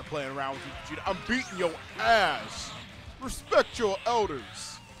 I'm tired of playing around with you, Vegeta. I'm beating your ass. Respect your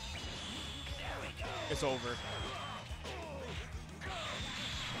elders. It's over.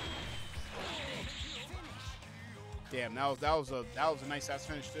 Damn, that was a nice ass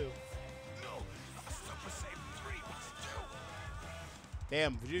finish too.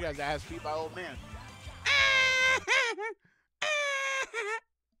 Damn, Vegeta got his ass beat by old man.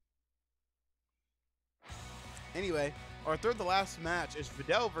 Anyway, our third to last match is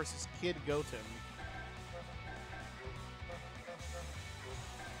Videl versus Kid Goten.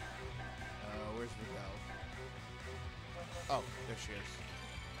 Where's Videl? Oh, there she is.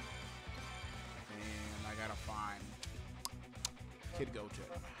 And I gotta find Kid Goten.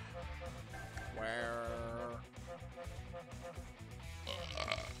 Where?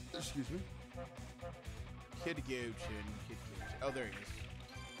 Excuse me. Kid Goten. Oh, there he is.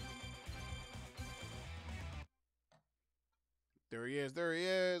 There he is. There he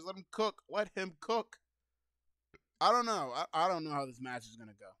is. Let him cook. Let him cook. I don't know. I don't know how this match is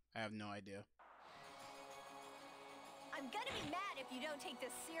gonna go. I have no idea. I'm gonna be mad if you don't take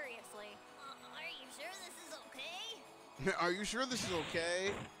this seriously. Are you sure this is okay? Are you sure this is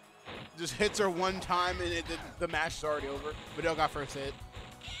okay? Just hits her one time and the match is already over. Videl got first hit.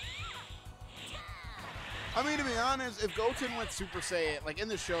 I mean, to be honest, if Goten went Super Saiyan, like in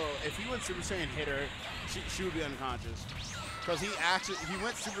the show, if he went Super Saiyan and hit her, she would be unconscious. Because he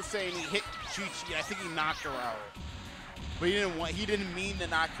went Super Saiyan, he hit Chi-Chi, I think he knocked her out. But he didn't mean to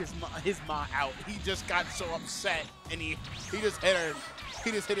knock his ma out. He just got so upset and he just hit her.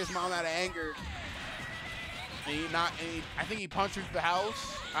 He just hit his mom out of anger. And I think he punched her through the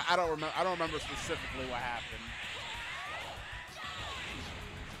house. I don't remember specifically what happened.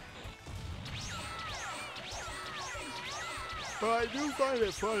 But I do find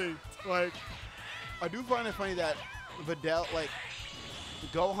it funny. Like, I do find it funny that Videl, like,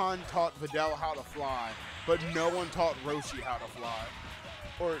 Gohan taught Videl how to fly, but no one taught Roshi how to fly.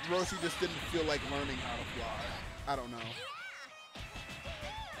 Or Roshi just didn't feel like learning how to fly. I don't know.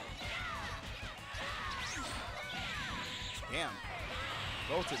 Damn.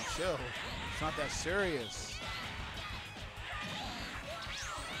 Goten, chill. It's not that serious.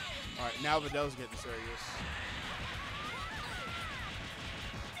 Alright, now Vidal's getting serious.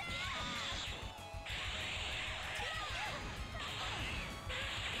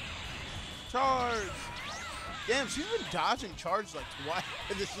 Charge! Damn, she's been dodging charge like twice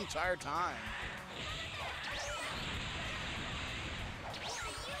this entire time.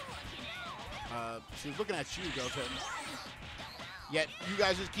 She was looking at you, Goten. Yet you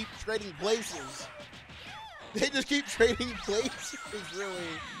guys just keep trading places. They just keep trading places, really.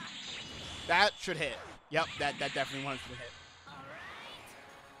 That should hit. Yep, that definitely wants to hit.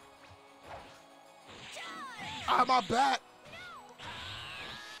 Ah, my back!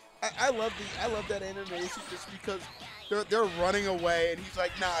 I love that animation just because they're running away and he's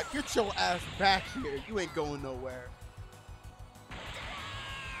like, nah, get your ass back here. You ain't going nowhere.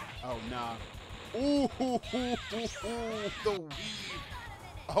 Oh nah. Ooh, the weave.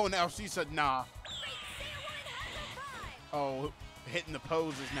 Oh, now she said nah. Oh, hitting the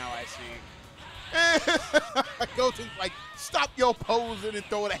poses now, I see. Goten's like, stop your posing and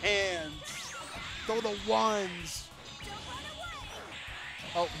throw the hands. Throw the ones.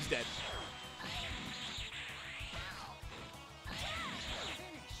 Oh, he's dead.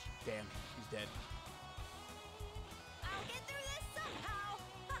 Damn, he's dead. I'll get through this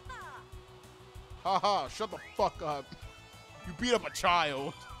somehow. Haha, shut the fuck up. You beat up a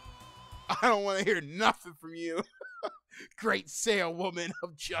child. I don't want to hear nothing from you. Great Sailwoman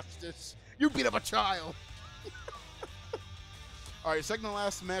of justice. You beat up a child. Alright, second to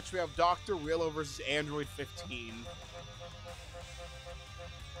last match, we have Dr. Willow versus Android 15.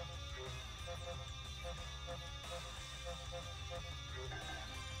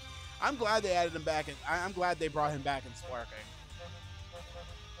 I'm glad they added him back, and I'm glad they brought him back in Sparking.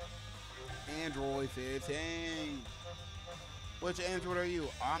 Android 15. Which Android are you?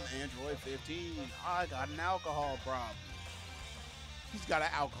 I'm Android 15. I got an alcohol problem. He's got an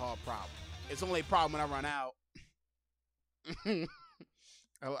alcohol problem. It's only a problem when I run out.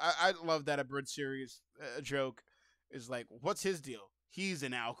 I love that a Brit series joke is like, what's his deal? He's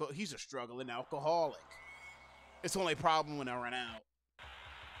a struggling alcoholic. It's only a problem when I run out.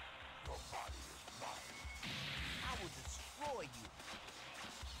 I will destroy you.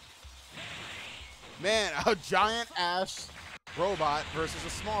 Man, a giant ass robot versus a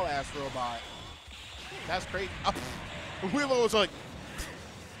small ass robot. That's crazy. Willow was like,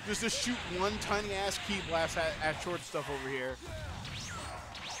 just to shoot one tiny ass key blast at short stuff over here.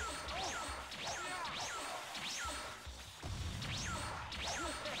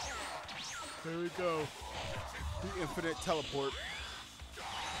 There we go. The infinite teleport.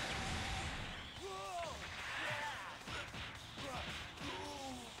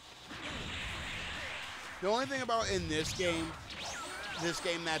 The only thing about in this game that's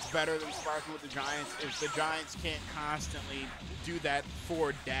better than Sparking with the Giants is the Giants can't constantly do that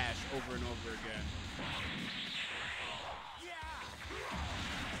forward dash over and over again.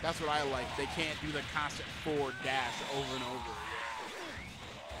 That's what I like. They can't do the constant forward dash over and over again.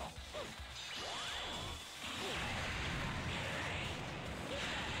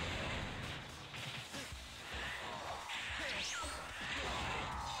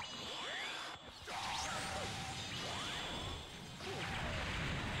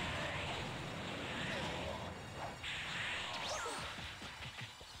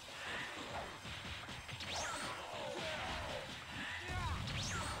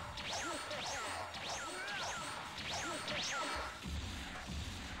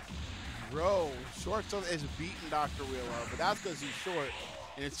 Bro, Short Stuff is beating Dr. Willow, but that's because he's short,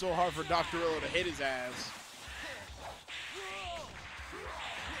 and it's so hard for Dr. Willow to hit his ass.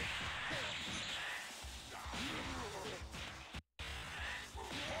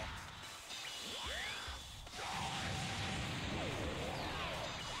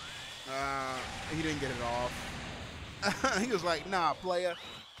 He didn't get it off. He was like, nah, player,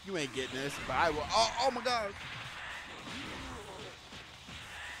 you ain't getting this, but I will. Oh my God.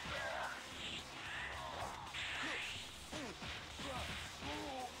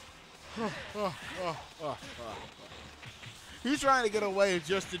 He's trying to get away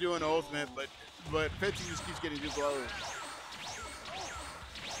just to do an ultimate, but 50 just keeps getting too close.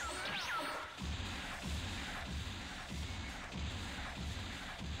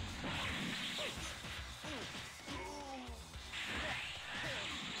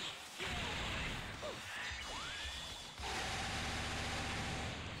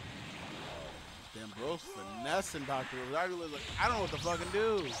 Damn, bro's finessing Dr. Willow. Dr. Willow's like, I don't know what to fucking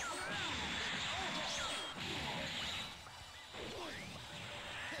do.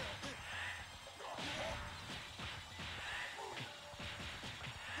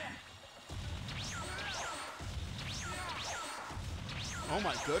 Oh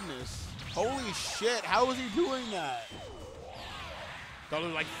my goodness. Holy shit, how is he doing that? Thought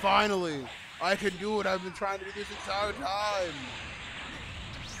was like, finally, I can do what I've been trying to do this entire time.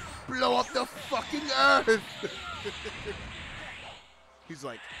 Blow up the fucking earth. He's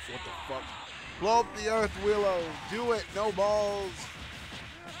like, what the fuck? Blow up the earth, Willow. Do it, no balls.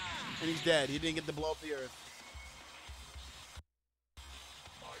 And he's dead. He didn't get to blow up the earth.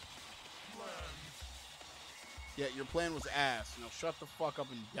 Yeah, your plan was ass. Now shut the fuck up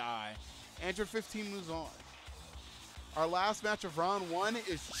and die. Android 15 moves on. Our last match of round 1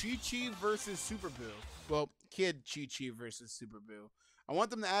 is Chi-Chi versus Super Boo. Well, Kid Chi-Chi versus Super Boo. I want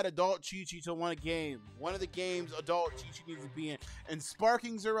them to add adult Chi-Chi to one game. One of the games adult Chi-Chi needs to be in. And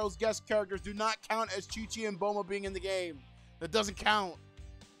Sparking Zero's guest characters do not count as Chi-Chi and Boma being in the game. That doesn't count.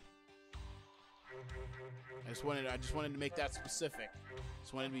 I just wanted to make that specific.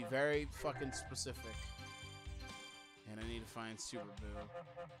 Just wanted to be very fucking specific. And I need to find Super Boo.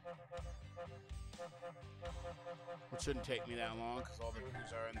 Which shouldn't take me that long because all the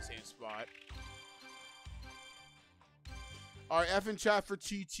Boos are in the same spot. Alright, F in chat for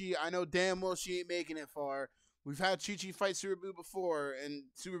Chi-Chi. I know damn well she ain't making it far. We've had Chi-Chi fight Super Boo before, and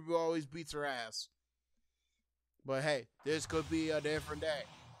Super Boo always beats her ass. But hey, this could be a different day.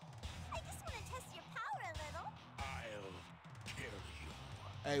 I just want to test your power a little. I'll kill you.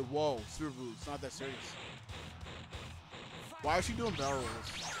 Hey, whoa, Super Boo, it's not that serious. Why is she doing barrel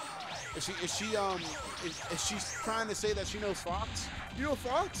rolls? Is she trying to say that she knows Fox? You know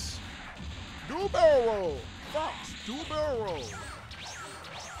Fox? Do a barrel roll. Fox, do a barrel roll.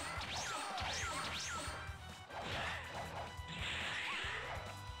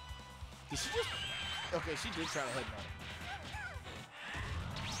 Did she just? Okay, she did try to headbutt.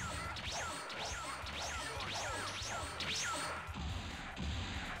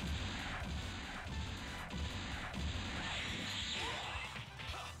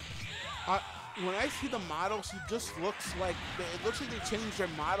 When I see the model, she just looks like it looks like they changed their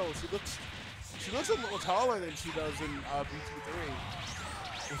model. She looks a little taller than she does in BT4.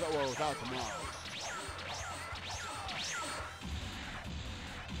 Without the model.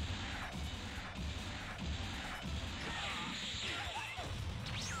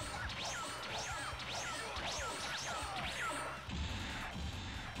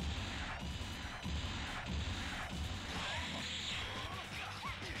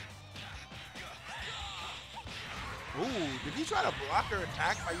 Ooh, did he try to block her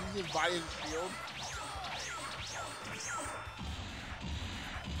attack by using his body as a shield?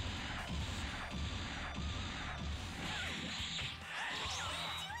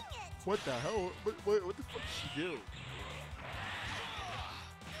 What the hell? What the fuck did she do?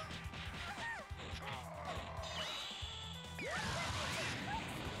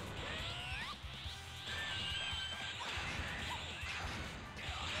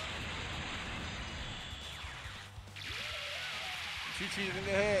 Chi-Chi's in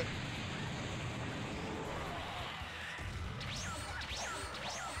the head.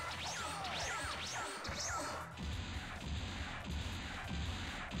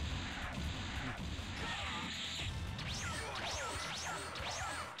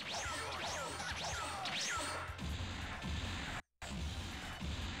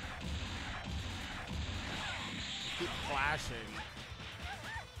 Keep flashing.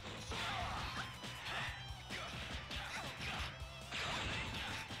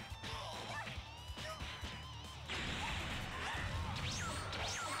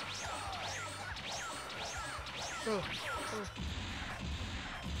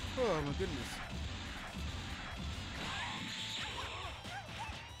 Oh my goodness.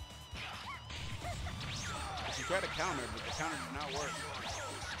 She tried to counter, but the counter did not work.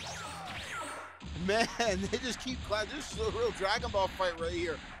 Man, they just keep clapping. This is a real Dragon Ball fight right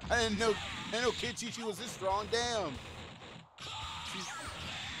here. I didn't know Kid Chi-Chi was this strong. Damn.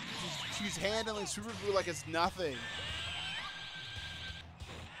 She's handling Super Boo like it's nothing.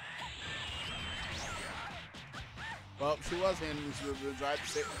 Well, she was handling Super Boo.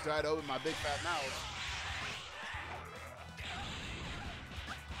 Tried to open my big fat mouth.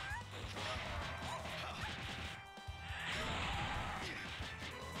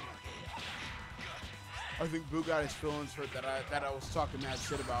 I think Boo got his feelings hurt that I was talking mad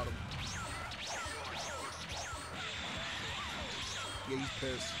shit about him. Yeah, he's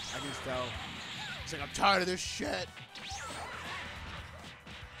pissed. I can just tell. He's like, I'm tired of this shit.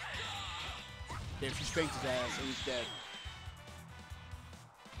 Damn, she spanked his ass and he's dead.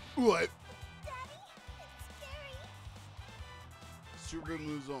 What? Daddy, it's scary. Super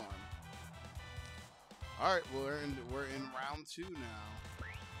moves on. All right, well, we're in round 2 now.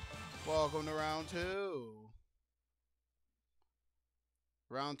 Welcome to round 2.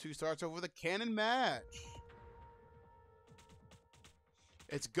 Round 2 starts over the cannon match.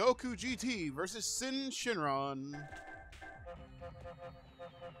 It's Goku GT versus Sin Shinron.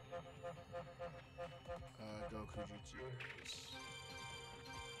 Goku GT.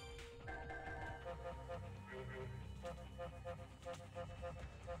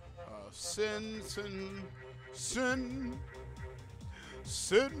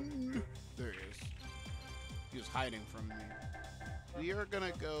 Sin. There he is. He was hiding from me. We are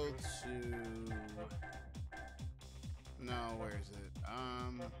gonna go to... No, where is it?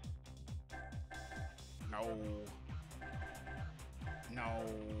 No.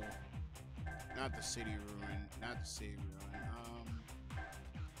 Not the city ruin. Not the city ruin.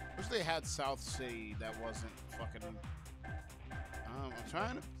 Wish they had South City that wasn't fucking... I'm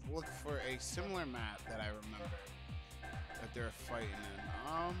trying to look for a similar map that I remember that they're fighting in.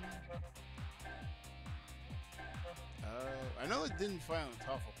 I know it didn't fight on the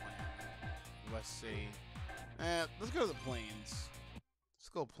Tuffle Plain. Let's see. Let's go to the plains. Let's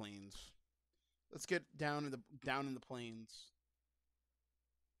go plains. Let's get down in the plains.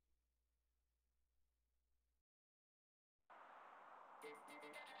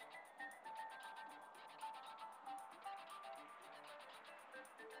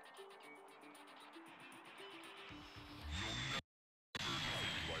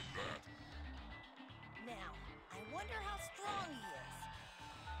 Like that. Now, I wonder how strong he is.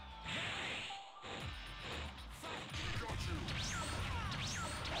 Got you.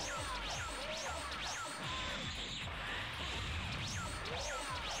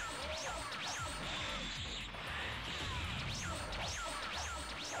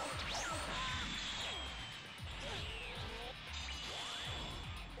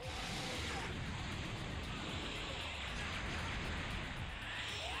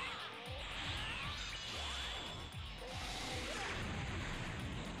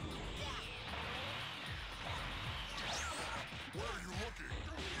 Where are you looking?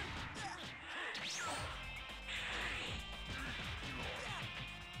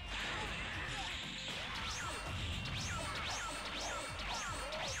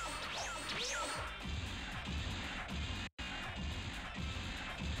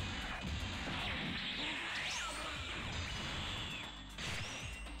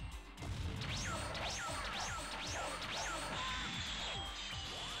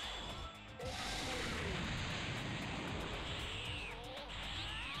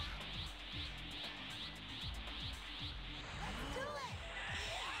 Do it!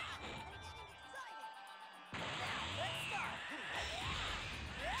 Exciting! Now, let's start!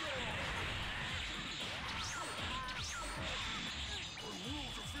 I will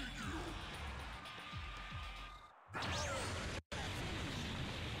defeat you.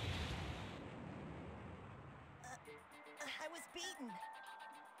 I was beaten.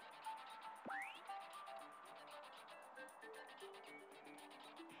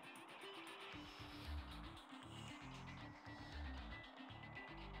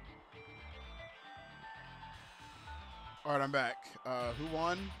 All right, I'm back. Who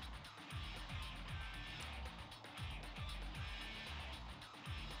won?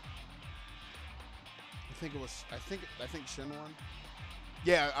 I think Shin won.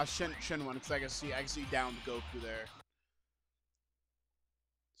 Yeah, Shin won because I can see down Goku there.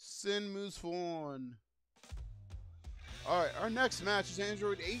 Sin moves forward. All right, our next match is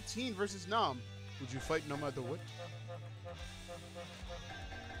Android 18 versus Nam. Would you fight no matter what?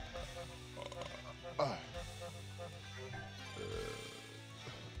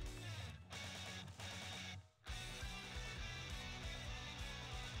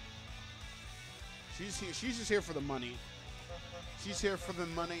 She's here. She's just here for the money. She's here for the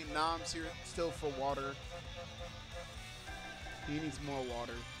money. Nam's here still for water. He needs more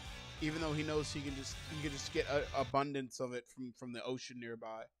water, even though he knows he can just get abundance of it from the ocean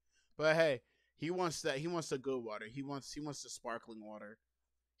nearby. But hey, he wants that. He wants the good water. He wants the sparkling water.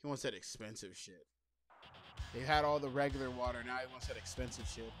 He wants that expensive shit. They had all the regular water. Now he wants that expensive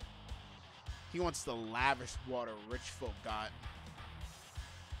shit. He wants the lavish water rich folk got.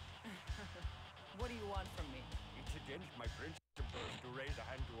 What do you want from me? It's against my principles to raise a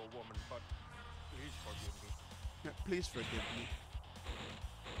hand to a woman, but please forgive me. Yeah, please forgive me.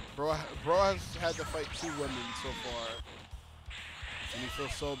 Bro has had to fight 2 women so far, and he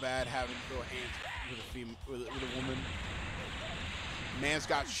feels so bad having to go hands with a woman. Man's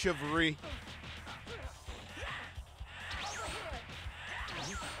got chivalry.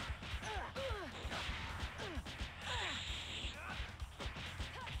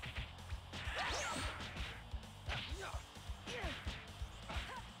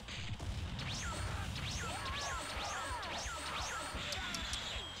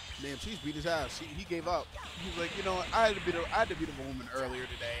 Damn, she's beat his ass. He gave up. He's like, you know what? I had to beat a woman earlier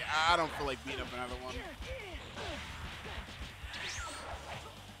today. I don't feel like beating up another one.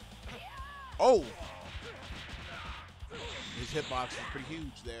 Oh! His hitbox is pretty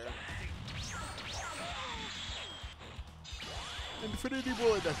huge there. Infinity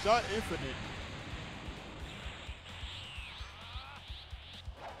Bullet, that's not infinite.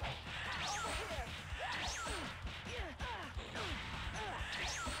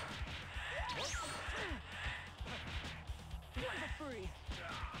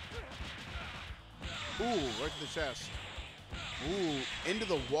 Ooh, right to the chest. Ooh, into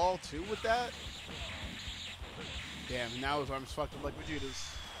the wall too with that? Damn, now his arm's fucked up like Vegeta's.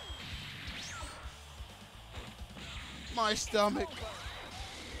 My stomach.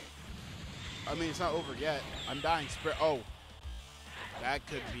 I mean, it's not over yet. I'm dying. Oh, that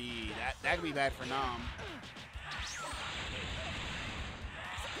could be that could be bad for Nam.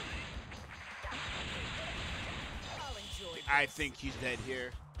 I think he's dead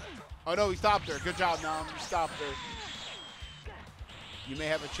here. Oh no, he stopped her. Good job, Nam. You stopped her. You may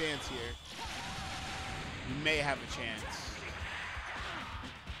have a chance here. You may have a chance.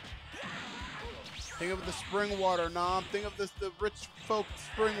 Think of the spring water, Nam. Think of this, the rich folk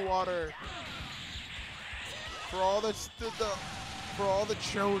spring water. For all the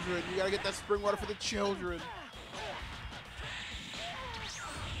children. You gotta get that spring water for the children.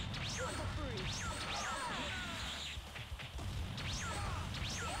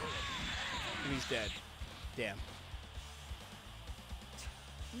 And he's dead. Damn.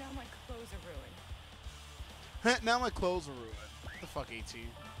 Now my clothes are ruined. Now my clothes are ruined. What the fuck, 18?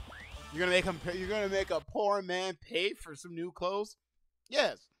 You're gonna make a poor man pay for some new clothes?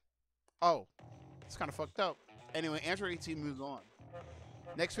 Yes. Oh, it's kind of fucked up. Anyway, Android 18 moves on.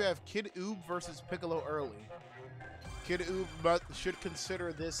 Next we have Kid Oob versus Piccolo early. Kid Oob should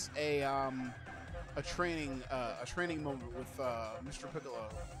consider this a training moment with Mr. Piccolo.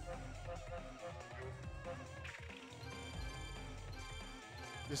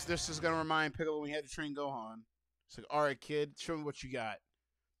 This is gonna remind Piccolo when he had to train Gohan. It's like, all right, kid, show me what you got.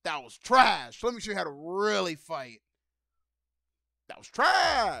 That was trash. Let me show you how to really fight. That was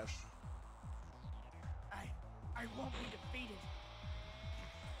trash. I won't be defeated.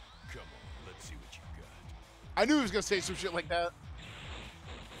 Come on, let's see what you got. I knew he was gonna say some shit like that.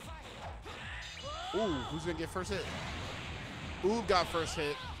 Ooh, who's gonna get first hit? Ooh, got first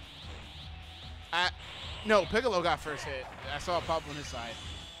hit. No, Piccolo got first hit. I saw a pop on his side.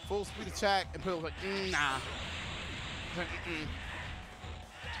 Full speed attack, and Piccolo's like, nah. He's like,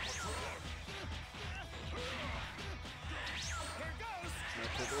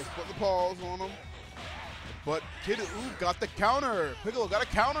 Piccolo's put the paws on him. But Kid Oob got the counter. Piccolo got a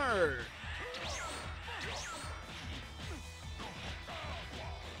counter.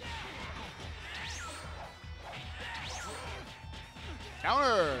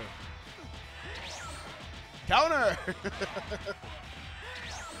 Counter. Counter.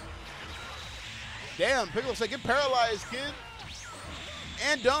 Damn, Piccolo said, get paralyzed, kid.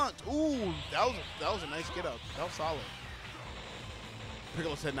 And dunked. Ooh, that was a nice get up. That was solid.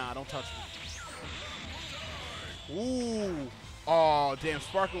 Piccolo said, nah, don't touch me. Ooh. Oh, damn.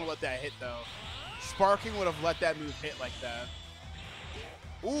 Sparking would let that hit, though. Sparking would have let that move hit like that.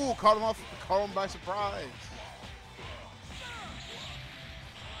 Ooh, caught him by surprise.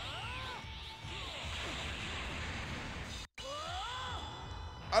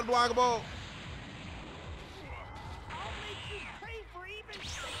 Unblockable.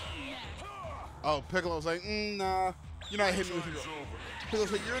 Oh, Piccolo's like, nah. You're not hitting me with your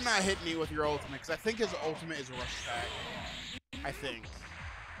Piccolo's like, you're not hitting me with your ultimate, because I think his ultimate is a rush attack. I think.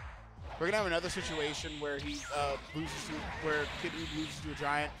 We're gonna have another situation where he where Kid Oob loses to a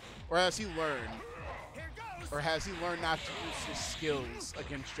giant, or has he learned? Or has he learned not to use his skills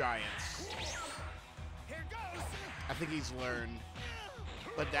against giants? I think he's learned.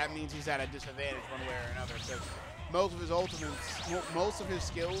 But that means he's at a disadvantage one way or another, because most of his ultimates, most of his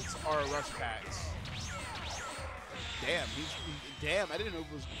skills are rush attacks. Damn, damn! I didn't know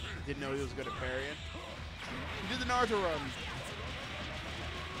he was good at parrying. He did the Naruto run.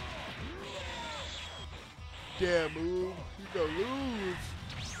 Damn, Oob, you gonna lose.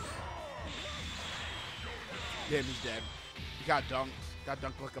 Damn, he's dead. He got dunked.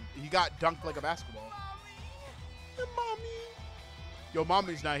 He got dunked like a basketball. Hey, mommy. Yo,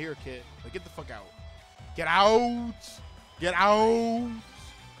 mommy's not here, kid. Like, get the fuck out. Get out. Get out.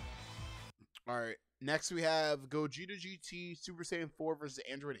 All right. Next, we have Gogeta GT Super Saiyan 4 versus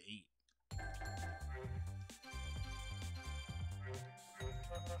Android 8.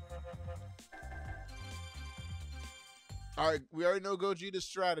 Alright, we already know Gogeta's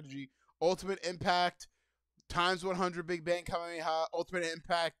strategy. Ultimate Impact times 100 Big Bang Kamehameha. Ultimate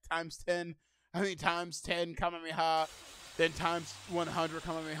Impact times 10 Kamehameha. Then times 100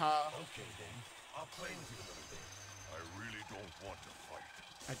 Kamehameha. Okay then, I'll play with you a little bit. I really don't want to fight.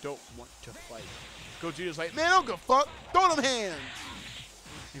 I don't want to fight. Gogeta's like, man, I don't give a fuck. Throw them hands.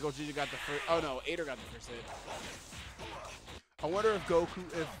 And Gogeta got the first. Oh no, Ader got the first hit. I wonder if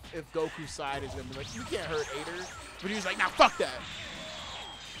Goku's side is gonna be like, you can't hurt Ader. But he was like, nah, fuck that.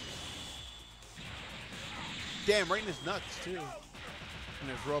 Damn, right in his nuts too. And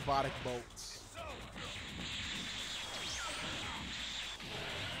his robotic bolts.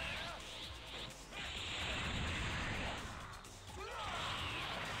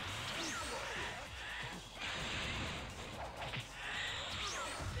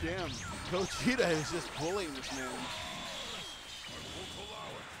 Damn, Gogeta is just bullying this man.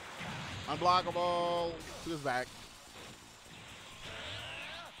 Unblockable to his back.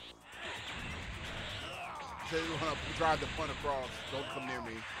 Say you want to drive the point across. Don't come near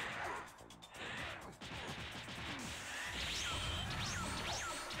me.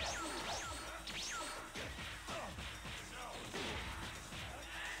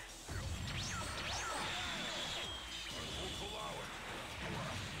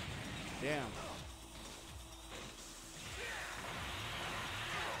 Damn.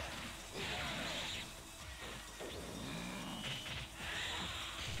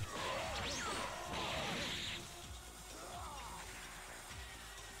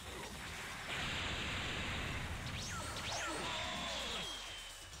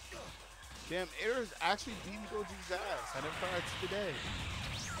 Damn, Ader is actually beating Gogeta's ass. I never thought I'd see today.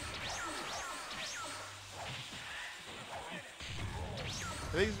 I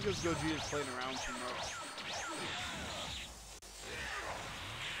think it's because Gogeta's playing around too much.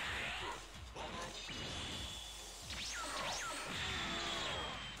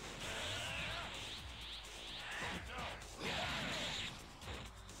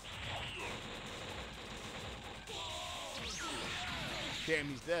 Damn,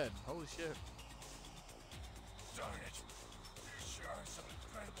 he's dead. Holy shit. Darn it. Sure are some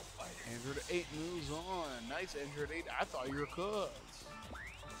incredible fighters. Android 8 moves on. Nice, Android 8. I thought you were cooked.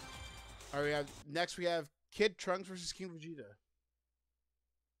 All right, next we have Kid Trunks versus King Vegeta.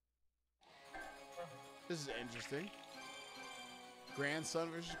 This is interesting. Grandson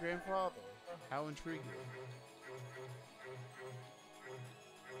versus grandfather. How intriguing.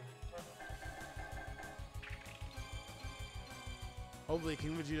 Hopefully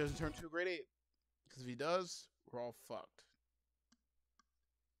King Vegeta doesn't turn to a grade 8. Because if he does, we're all fucked.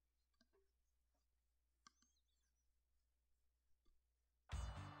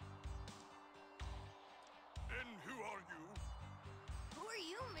 And who are you? Who are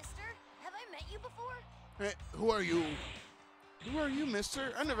you, mister? Have I met you before? Hey, who are you? Who are you,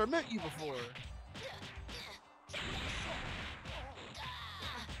 mister? I never met you before.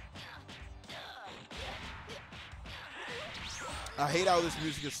 I hate how this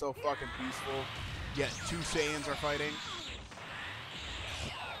music is so fucking peaceful, yet two Saiyans are fighting.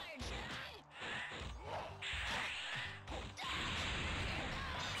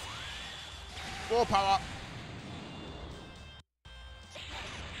 Full power.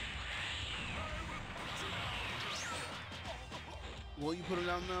 Will you put him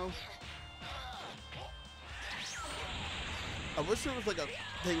down though? I wish there was like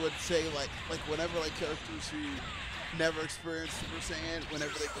they would say like whenever like characters who never experienced Super Saiyan,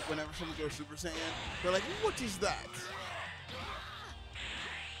 whenever someone goes Super Saiyan, they're like, what is that?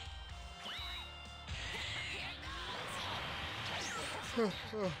 Oh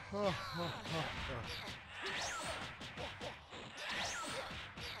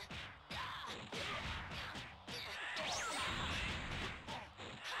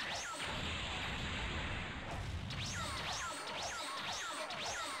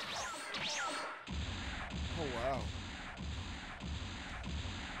wow.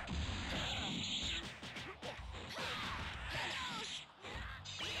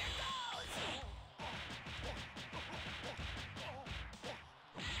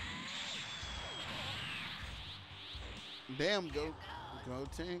 Damn, go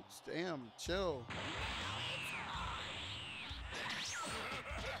Tanks. Damn, chill.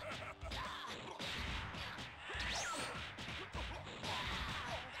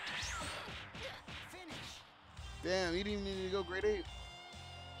 Damn, he didn't even need to go grade 8. That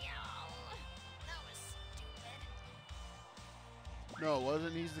was stupid. No, it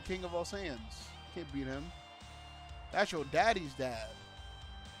wasn't. He's the king of all Saiyans. Can't beat him. That's your daddy's dad.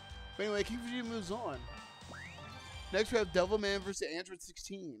 But anyway, King Vegeta moves on. Next, we have Devilman versus Android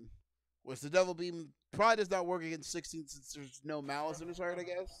 16. What's the Devil Beam probably does not work against 16 since there's no malice in his heart, I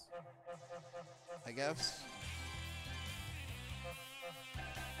guess.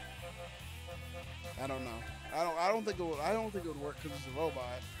 I don't know. I don't think it would work because it's a robot.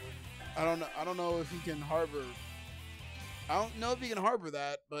 I don't know if he can harbor. I don't know if he can harbor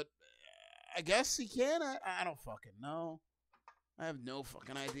that, but I guess he can. I don't fucking know. I have no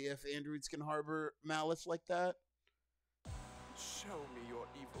fucking idea if androids can harbor malice like that. Show me your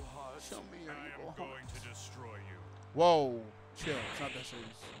evil heart. Show me your I evil am heart. going to destroy you. Whoa, chill. It's not that serious.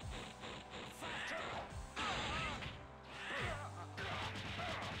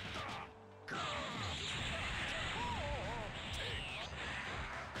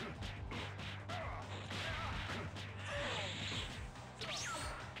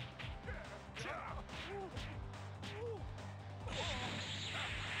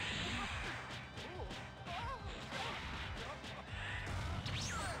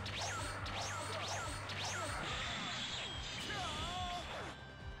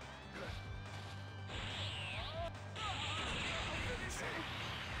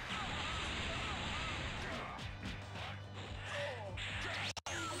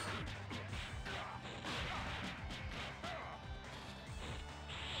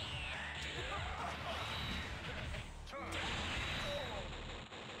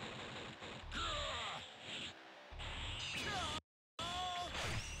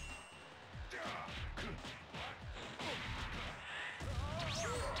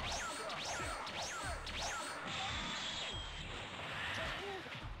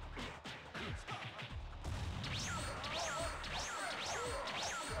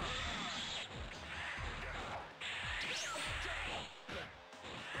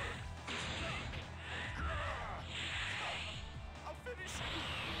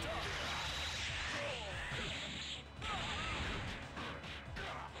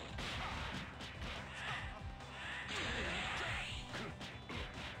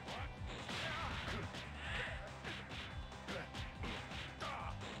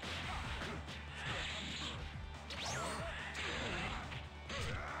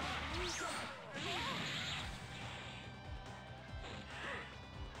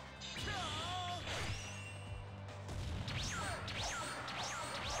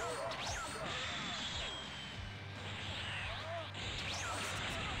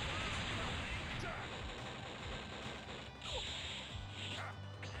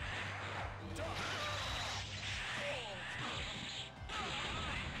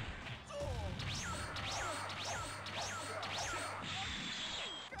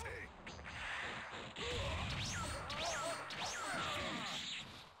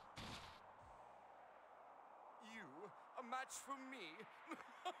 Match for me.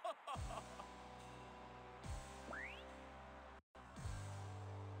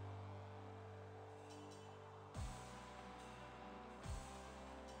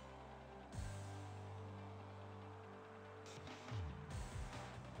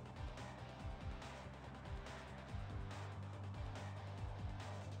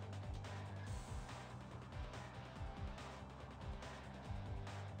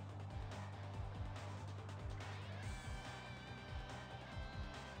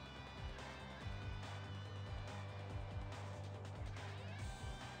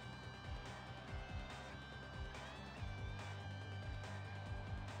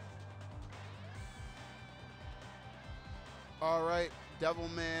 All right,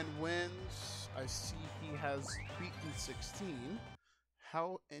 Devilman wins. I see he has beaten 16.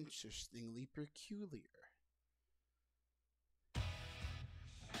 How interestingly peculiar.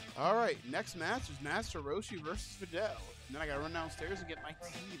 All right, next match is Master Roshi versus Fidel. And then I gotta run downstairs and get my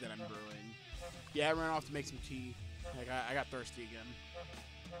tea that I'm brewing. Yeah, I ran off to make some tea. I got thirsty again.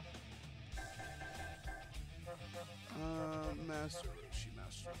 Master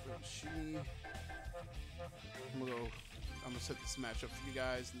Roshi. I'm gonna set this match up for you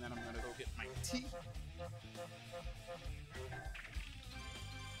guys, and then I'm gonna go get my tea.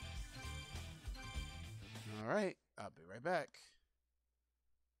 All right, I'll be right back.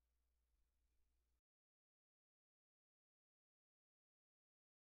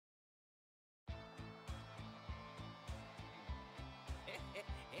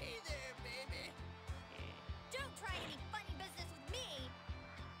 Hey there, baby. Don't try any funny business with me.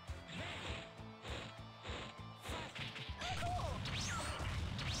 Cool.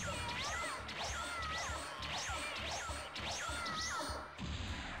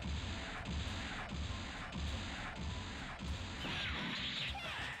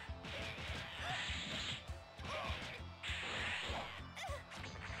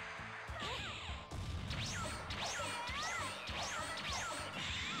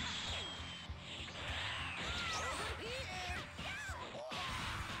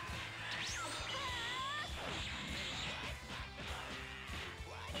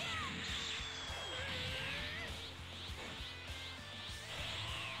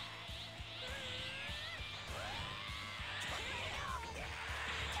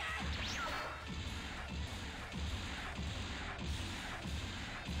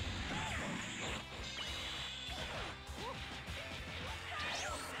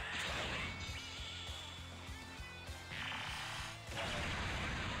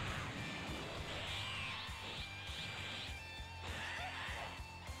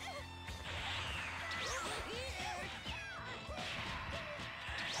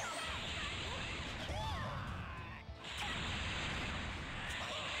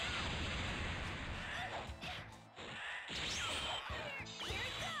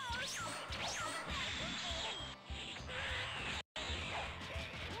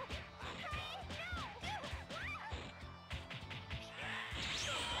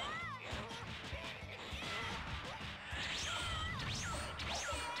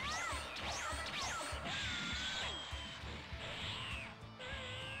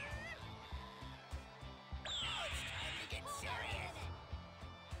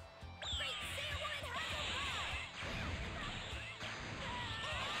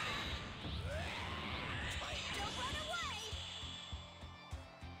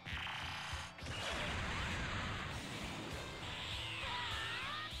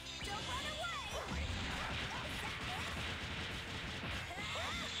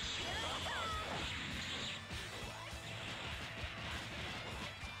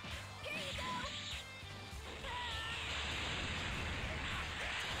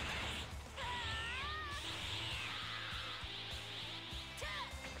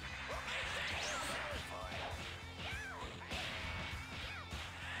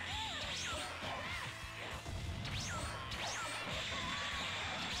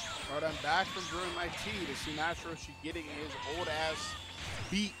 Alright, I'm back from brewing my tea to see Master Roshi getting his old ass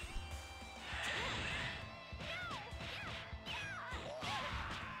beat.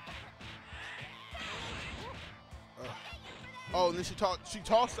 Oh, and then she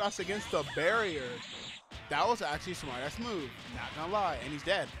tossed us against the barrier. That was actually a smart ass move. Not gonna lie, and he's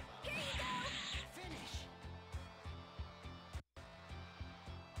dead. Finish.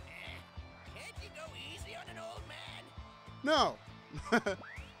 Can't you go easy on an old man? No.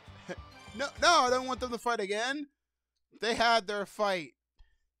 no, I don't want them to fight again. They had their fight.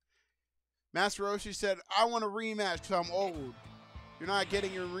 Master Roshi said, I want a rematch because I'm old. You're not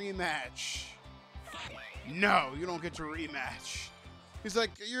getting your rematch. No, you don't get your rematch. He's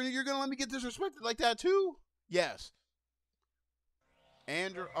like, you're going to let me get disrespected like that too? Yes.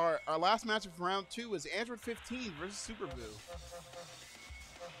 And our last match of round 2 is Android 15 versus Super Boo.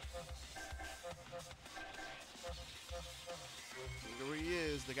 There he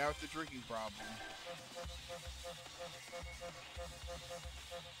is, the guy with the drinking problem.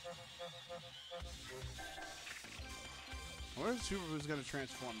 I wonder if Super Boo's gonna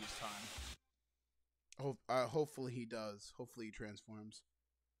transform this time. Hopefully he does. Hopefully he transforms.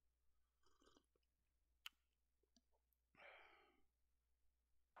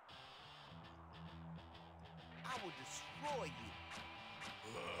 I will destroy you.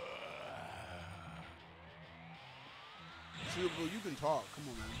 Super Boo, you can talk. Come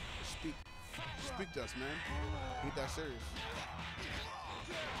on, man. Speak. Speak to us, man. Ain't that serious.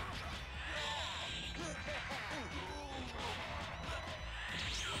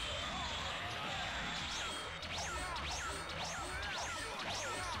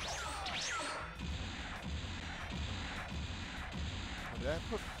 Did I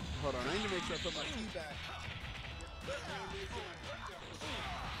put... Hold on, I need to make sure I put my tea back.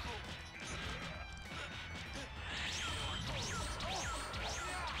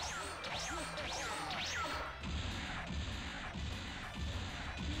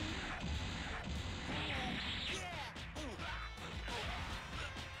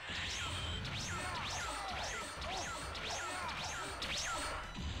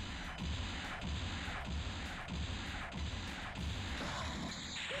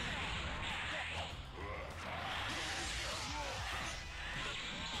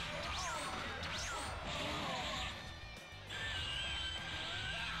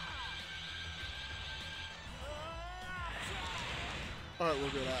 All right,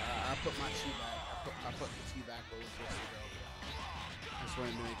 we're good. I put my tea back. I put the tea back where it was supposed to go. Just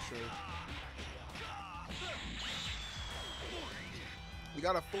wanted to make sure. We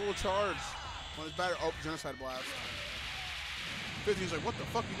got a full charge on his battery. Oh, genocide blast. 50's like, what the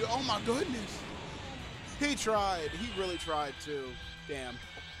fuck you do? Oh my goodness. He tried. He really tried too. Damn.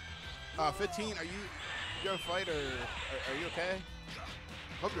 15, are you gonna fight or are you okay?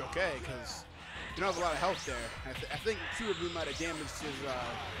 Hope you're okay, because you don't have a lot of health there. I think Super Boo might have damaged his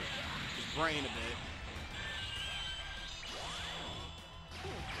brain a bit.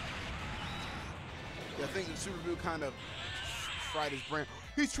 Yeah, I think Super Boo kind of fried his brain.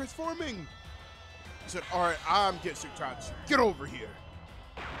 He's transforming! He said, alright, I'm getting sick tired. Get over here!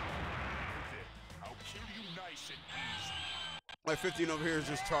 I'll kill you nice and easy. My 15 over here is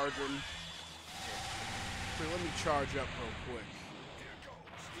just charging. So let me charge up real quick.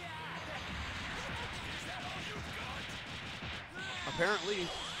 Apparently,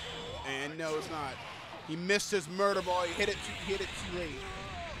 and no, it's not. He missed his murder ball. He hit it too late.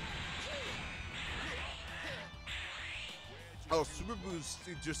 Oh, Super Boo's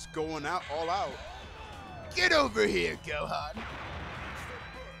just going out, all out. Get over here, Gohan.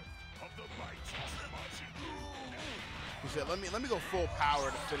 He said, "Let me go full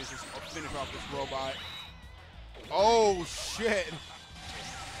power to finish off this robot." Oh shit!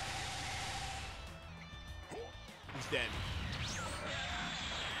 He's dead.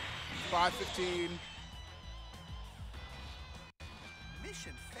 5:15.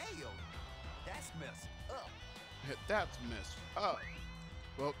 Mission failed. That's messed up. That's messed up.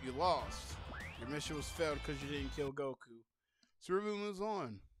 Well, you lost. Your mission was failed because you didn't kill Goku. Super Boo moves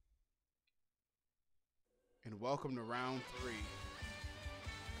on. And welcome to round 3.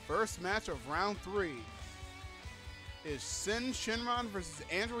 First match of round 3 is Sin Shinron versus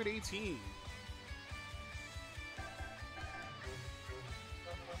Android 18.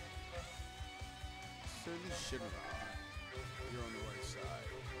 Sin Shinron. You're on the right side.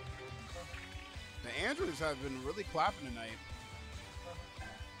 The androids have been really clapping tonight.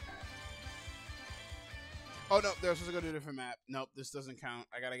 Oh no, they're supposed to go to a different map. Nope, this doesn't count.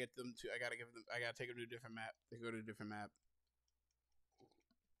 I gotta take them to a different map. They go to a different map.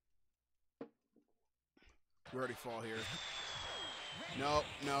 We already fall here. No,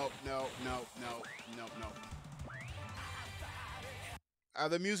 no, no, no, no, no, no.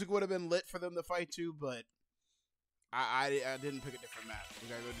 The music would have been lit for them to fight to, but I didn't pick a different map. We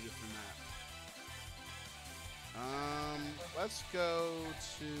gotta go to a different map. Let's go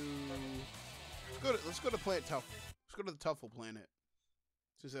to Planet Tuffle. Let's go to the Tuffle planet.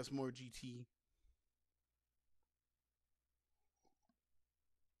 Since that's more GT.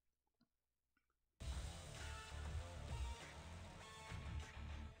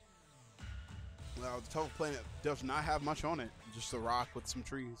 Well, the Tuffle planet does not have much on it. Just a rock with some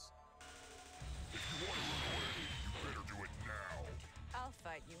trees. If you want to run away, you better do it now. I'll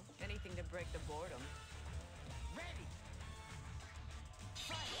fight you. Anything to break the boredom. Ready.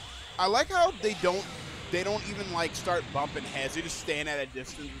 I like how they don't even like start bumping heads. They just stand at a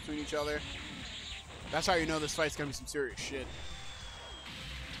distance between each other. That's how you know this fight's gonna be some serious shit.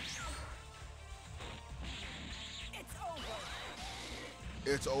 It's over.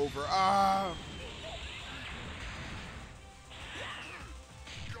 It's over. Ah.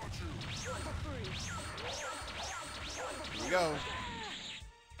 Got you. Here we go.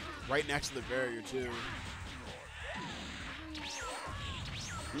 Right next to the barrier too.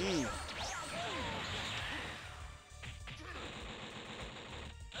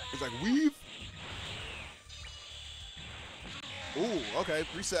 It's like weave. Ooh, okay,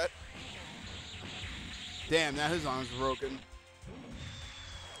 reset. Damn, now his arm's broken.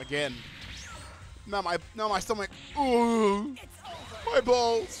 Again. Not my stomach. Ooh, my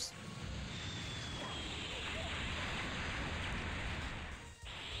balls.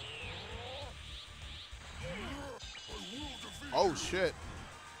 Oh shit.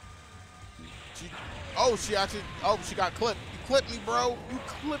 She got clipped. You clipped me, bro. You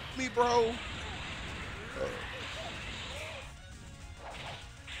clipped me, bro.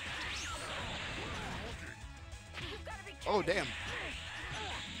 Oh, damn.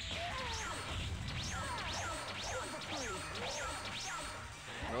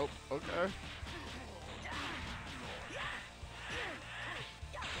 Nope. Okay.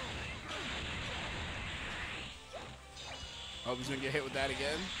 Oh, he's gonna get hit with that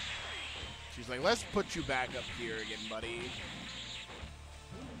again. She's like, let's put you back up here again, buddy.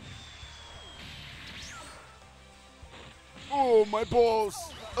 Oh, my balls.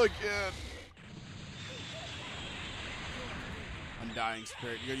 Again. Undying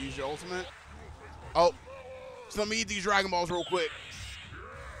Spirit. You gonna use your ultimate? Oh. So let me eat these Dragon Balls real quick.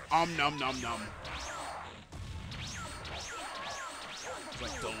 Nom nom nom. It's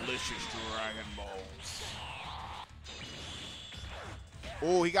like delicious Dragon Balls.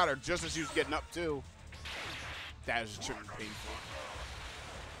 Oh, he got her just as she was getting up, too. That is extremely painful.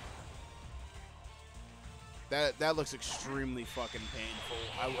 That looks extremely fucking painful.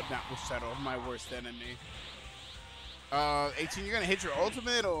 I would not wish that on my worst enemy. 18, you're gonna hit your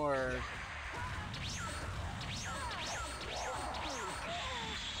ultimate, or...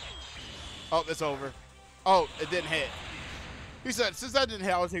 Oh, it's over. Oh, it didn't hit. He said, since that didn't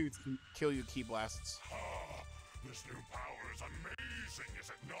hit, I'll take you to kill you Key Blasts. This new power is amazing, is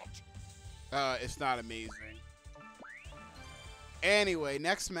it not? It's not amazing. Anyway,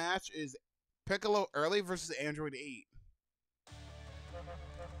 next match is Piccolo Early versus Android 8.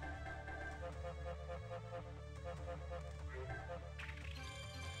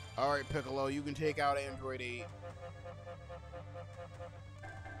 Alright, Piccolo, you can take out Android 8.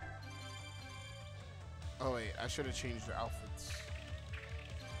 Oh wait, I should have changed their outfits.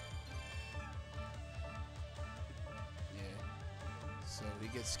 Yeah. So he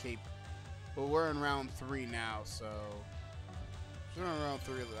gets cape. Well, we're in round 3 now, so we're in round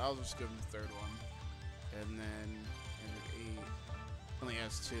 3. I'll just give him the third one. And then Android 8 only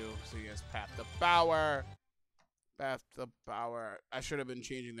has 2, so he has Path to Power. Path to Power. I should have been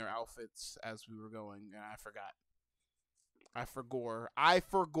changing their outfits as we were going, and I forgot. I forgore.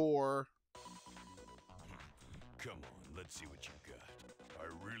 Come on, let's see what you got. I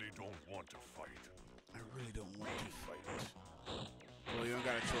really don't want to fight. Well, you don't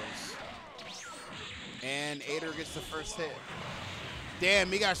got a choice. And Ader gets the first hit.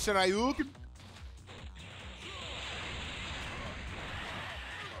 Damn, he got Shirayuken.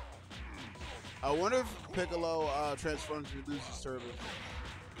 I wonder if Piccolo transforms and loses service.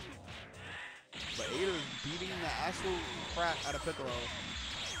 But Ader is beating the actual crap out of Piccolo.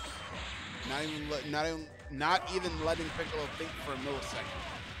 Not even letting Piccolo think for a millisecond.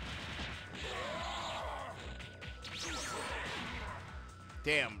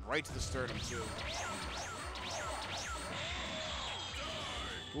 Damn, right to the sternum too.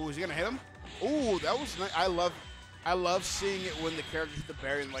 Ooh, is he gonna hit him? Ooh, that was nice. I love seeing it when the characters hit the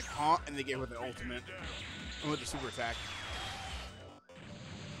barrier and like haunt and they get with an ultimate and with the super attack.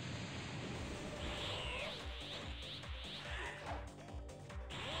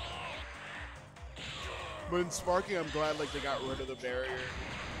 But in Sparking, I'm glad like they got rid of the barrier.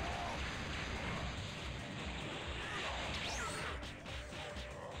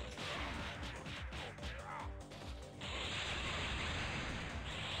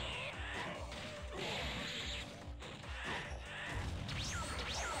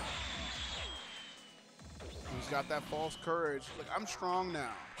 He's got that false courage. Like, I'm strong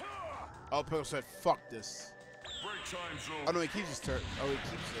now. Oh, Pickle said, fuck this. Break time's over. Oh, no, he keeps his turn. Oh, he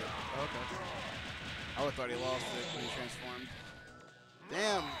keeps it. Oh, okay. I would've thought he lost it when he transformed.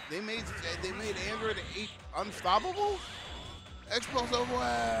 Damn, they made Android 8 unstoppable? Explosive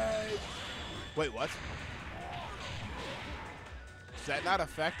Wave! Wait, what? Does that not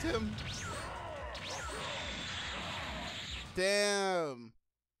affect him? Damn.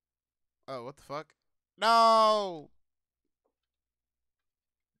 Oh, what the fuck? No!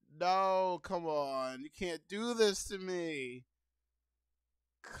 No, come on. You can't do this to me.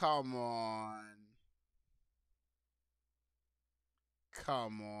 Come on.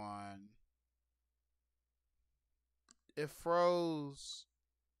 Come on. It froze.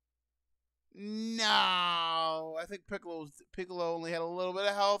 No. I think Piccolo only had a little bit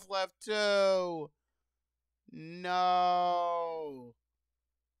of health left too. No.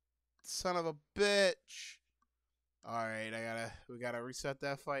 Son of a bitch. Alright, we gotta reset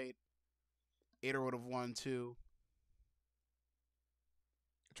that fight. Ader would have won too.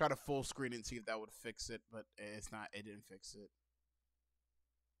 Try to full screen it and see if that would fix it, but it didn't fix it.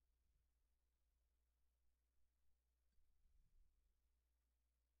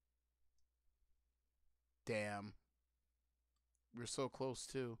 Damn. We're so close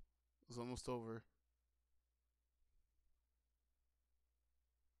too. It was almost over.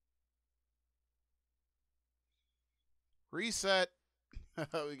 Reset.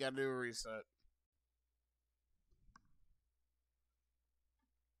 We gotta do a reset.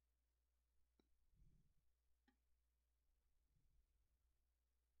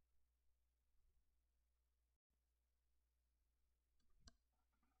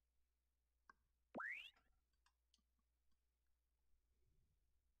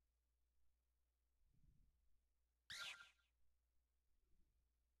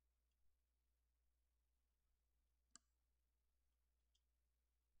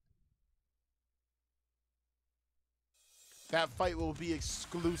 That fight will be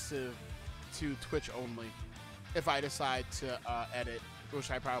exclusive to Twitch only. If I decide to edit, which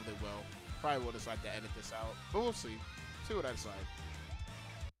I probably will. Probably will decide to edit this out. But we'll see. See what I decide.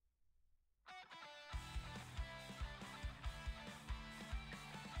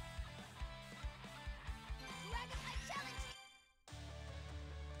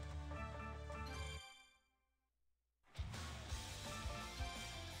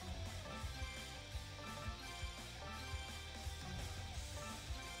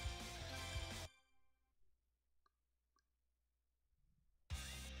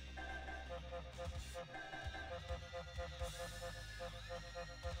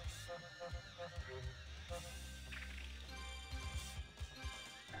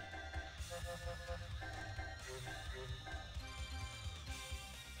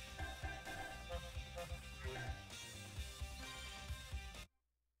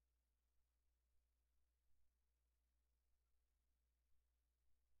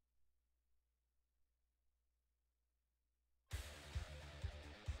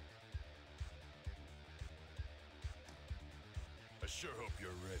 I sure hope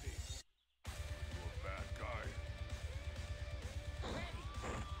you're ready. You a bad guy.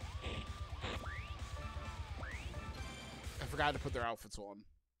 I forgot to put their outfits on.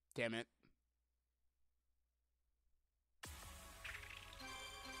 Damn it.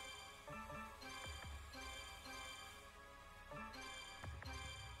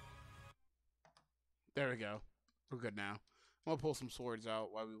 There we go. We're good now. I'm gonna pull some swords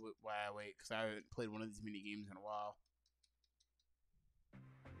out while I wait, because I haven't played one of these mini games in a while.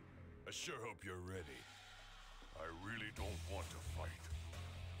 I sure hope you're ready. I really don't want to fight.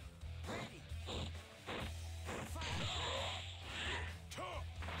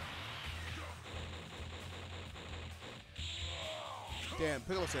 Damn,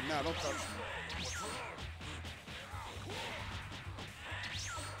 Piccolo said, no, don't touch me.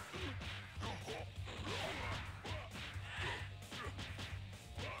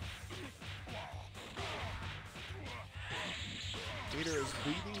 Peter is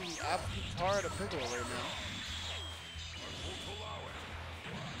beating the absolute tar out of Piccolo right now.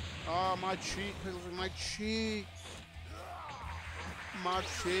 Oh, my cheek, Piccolo's in my cheek. My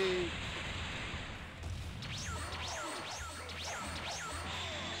cheek.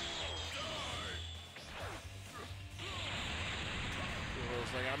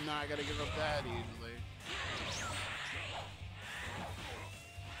 Piccolo's like, I'm not gonna give up that easily.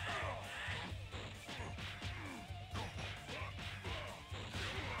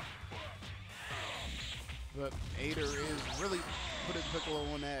 But Ader is really putting Piccolo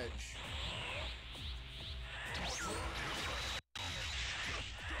on edge.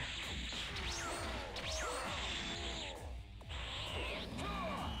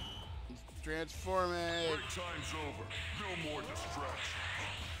 Transforming. Break time's over. No more distraction.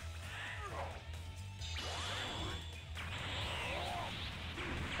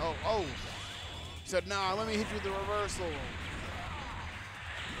 Oh. He said, nah, let me hit you with the reversal.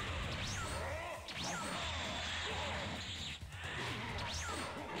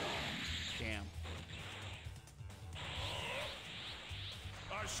 Damn.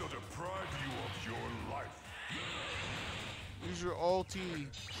 I shall deprive you of your life. Use your ulti.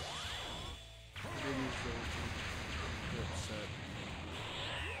 I did use the ulti. Get upset.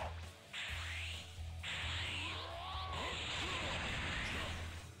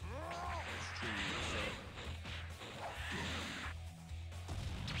 Extremely upset.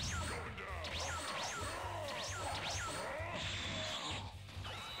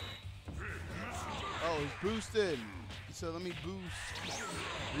 Oh, he's boosted. He said, let me boost.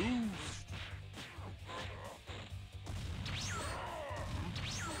 Boost.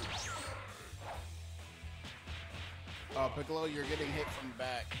 Oh, Piccolo, you're getting hit from the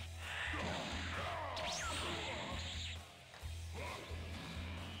back.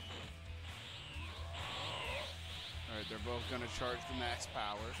 Alright, they're both gonna charge the max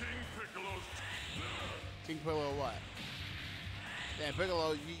power. King Piccolo what? Damn,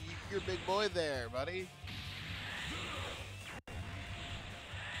 Piccolo, you're a big boy there, buddy.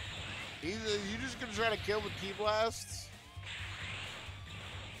 You just gonna try to kill with Ki Blasts?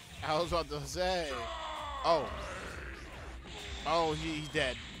 I was about to say. Oh. Oh, he's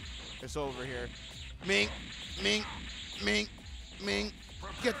dead. It's over here. Mink, mink, mink, mink.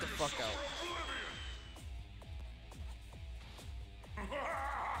 Get the fuck out.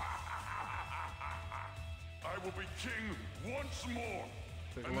 I will be king once more.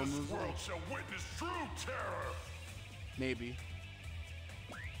 Piccolo And this moves world on. shall witness true terror. Maybe.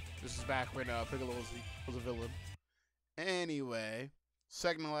 This is back when Piccolo was a villain. Anyway,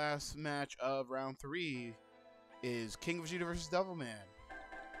 second to last match of round 3 is King Vegeta versus Devilman.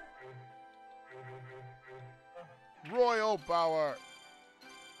 Royal power.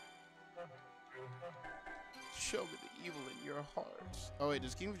 Show me the evil in your hearts. Oh wait,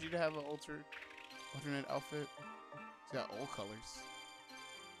 does King Vegeta have an alternate outfit? He's got all colors.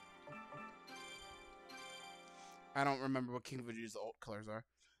 I don't remember what King Vegeta's alt colors are.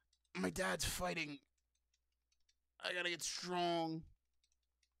 My dad's fighting. I gotta get strong.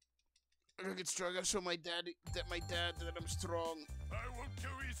 I gotta show my dad that I'm strong. I won't go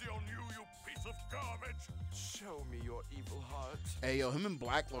easy on you, you piece of garbage. Show me your evil heart. Hey, yo, him in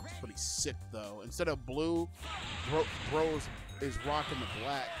black looks pretty sick, though. Instead of blue, bro is rocking the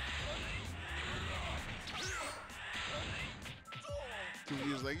black.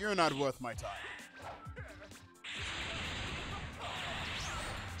 He was like, you're not worth my time.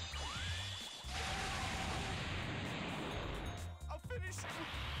 I'll finish you.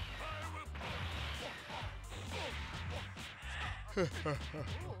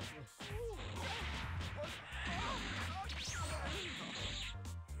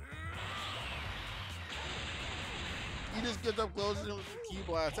 He just gets up close and with the Ki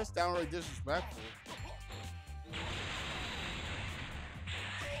Blast. That's downright disrespectful.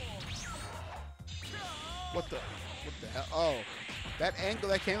 What the hell? Oh, that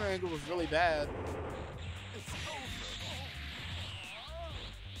camera angle was really bad.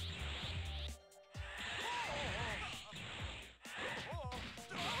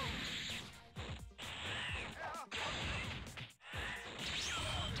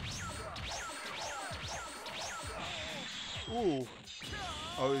 Ooh.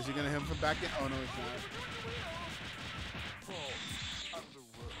 Oh, is he gonna hit him from back in? Oh no, he's not.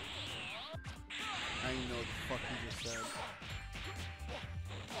 I don't even know what the fuck he just said.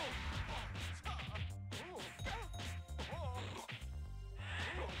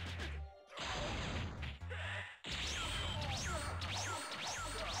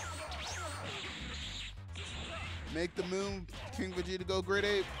 Make the moon, King Vegeta go Great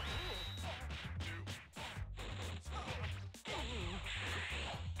Ape.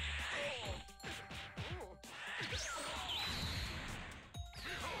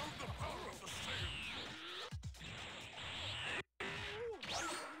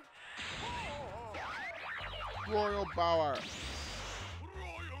 Royal power.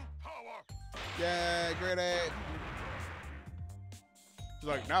 Royal power. Yeah, Great Ape. He's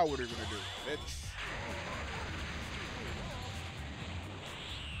like, now what are you gonna do, bitch?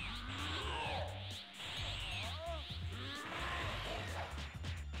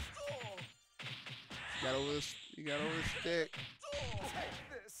 got over this. He got over the stick.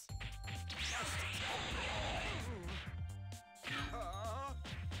 Take this.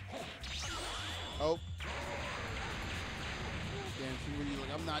 Oh. Damn, she really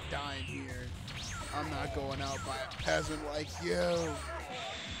like, I'm not dying here. I'm not going out by a peasant like you.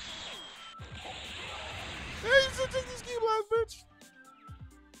 Hey, you should take these key blast, bitch.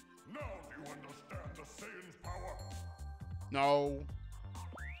 Now do you understand the Saiyan's power? No.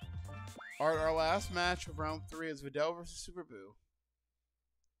 Our last match of round 3 is Videl versus Super Boo.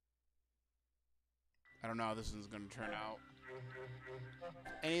 I don't know how this one's gonna turn out.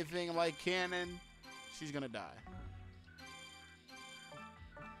 Anything like canon, she's gonna die.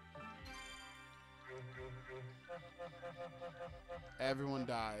 Everyone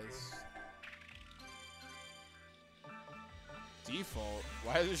dies. Default?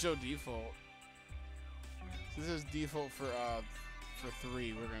 Why does it show default? This is default for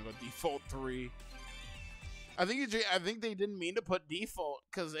 3. We're gonna go default 3. I think they didn't mean to put default,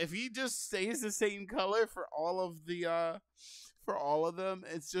 because if he just stays the same color for all of them,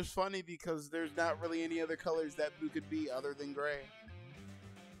 it's just funny because there's not really any other colors that Boo could be other than gray.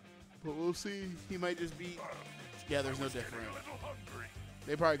 But we'll see. He might just be. Yeah, there's no different.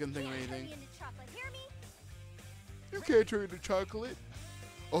 They probably couldn't think of anything. You can't turn into chocolate.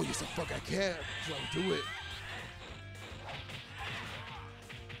 Oh, yes, the fuck I can. So I'll do it.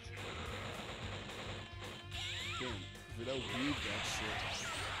 Damn, if it don't weave that shit.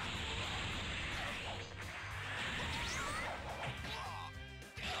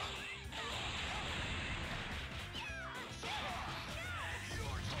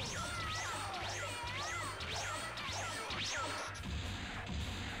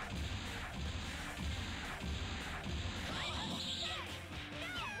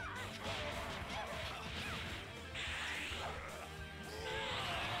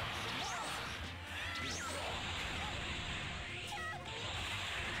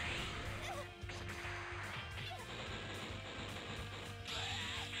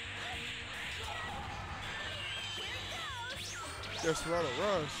 Desperado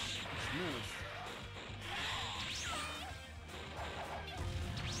Rush. Smooth.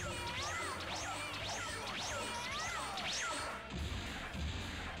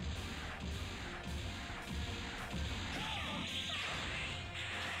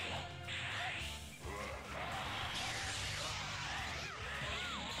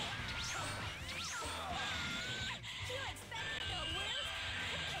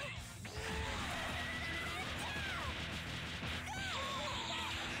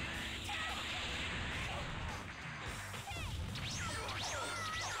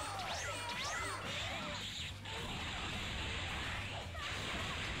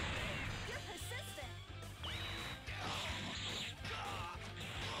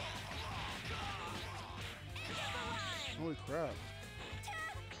 Holy crap.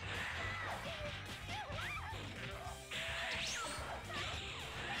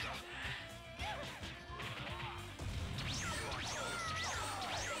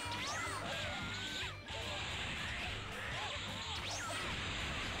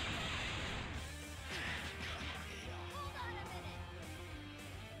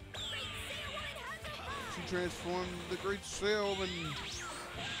 She transformed the Great Sail and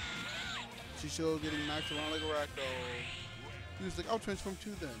she's still getting knocked around like a ragdoll. He was like, I'll transform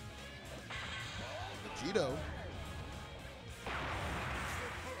too then. Vegito.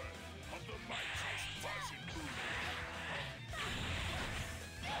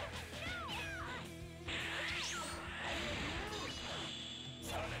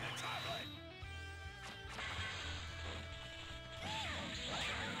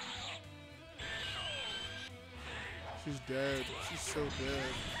 She's dead. She's so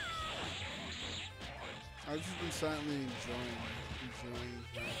dead. I've just been silently enjoying her.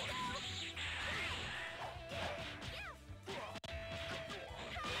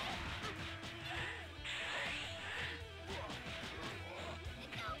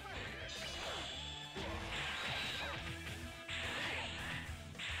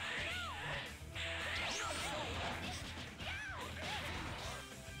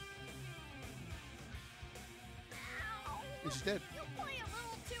 And she's dead. You play a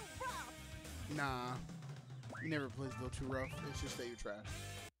little too rough. Nah. You never plays a little too rough. It's just that you're trash.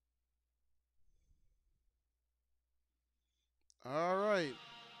 Alright.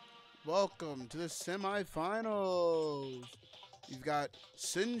 Welcome to the semifinals. You've got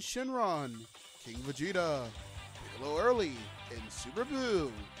Sin Shinron, King Vegeta, Piccolo Early, and Super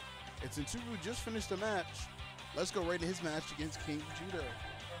Boo. And since Super Boo just finished a match, let's go right into his match against King Vegeta.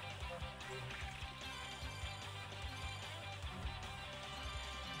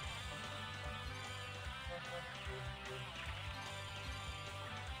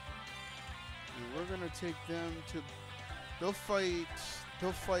 And we're gonna take them to. They'll fight.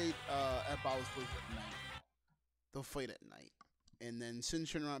 They'll fight at Baba's place at night. They'll fight at night, and then Sin,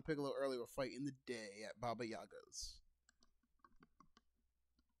 Shinron, and Piccolo early will fight in the day at Baba Yaga's.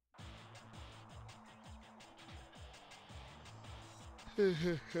 I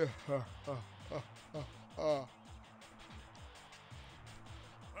won't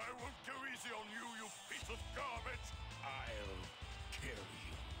go easy on you, you piece of garbage. I'll kill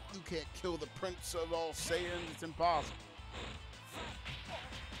you. You can't kill the Prince of all Saiyans. It's impossible.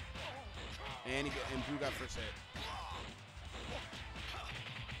 And Boo got first hit.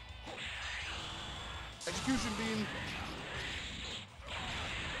 Execution beam.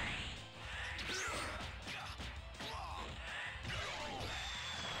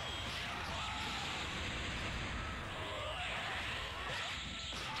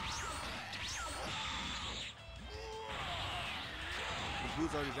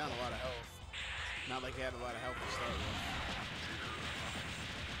 Boo's already down a lot of health. Not like he had a lot of health to start with.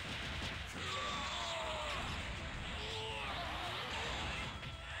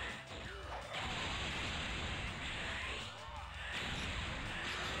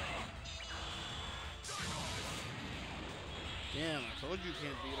 Damn, I told you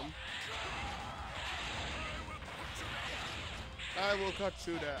can't beat him. I will cut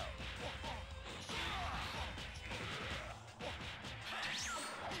you down.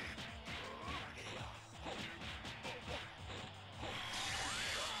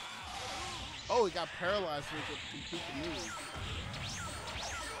 Oh, he got paralyzed so he could complete the move.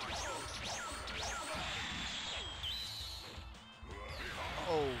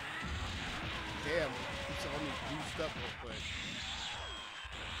 Oh. Damn. He saw me boost up real quick.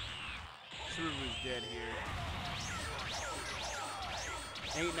 Subaru's dead here.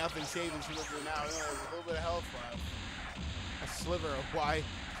 Ain't nothing saving Subaru now. He only has a little bit of health left. A sliver of why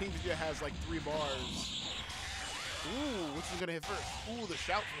King Vegeta has like 3 bars. Ooh, which is gonna hit first? Ooh, the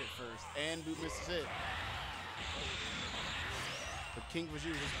shout hit first. And Boot misses it. But King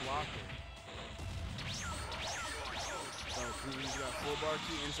Vegeta just blocked it. So King Vegeta got 4 bar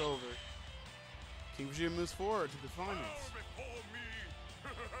key and it's over. King Vegeta moves forward to the finals.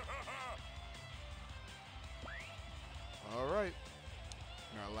 Alright.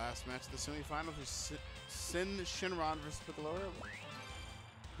 And our last match of the semifinals is Sin Shinron versus Piccolo Early,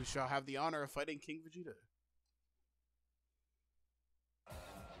 who shall have the honor of fighting King Vegeta.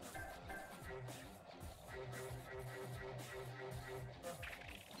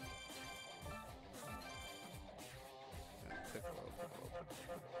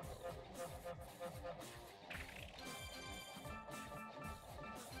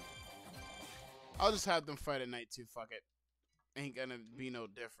 I'll just have them fight at night too, fuck it. Ain't gonna be no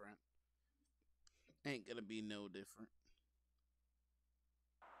different. Ain't gonna be no different.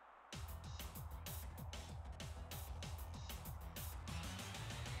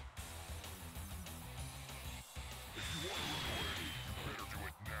 If you want your way, better do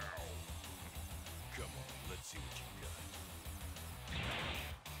it now. Come on, let's see what you got.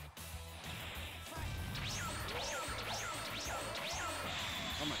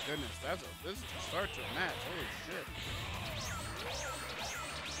 Oh my goodness, this is the start to a match. Holy shit.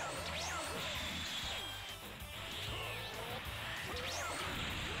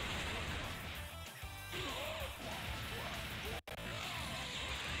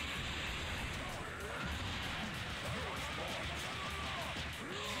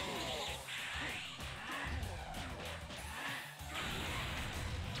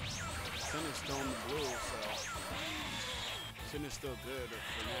 Sin is still in the blue, so Sin is still good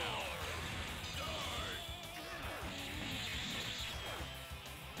for now.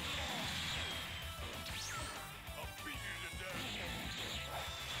 I'll beat you to death.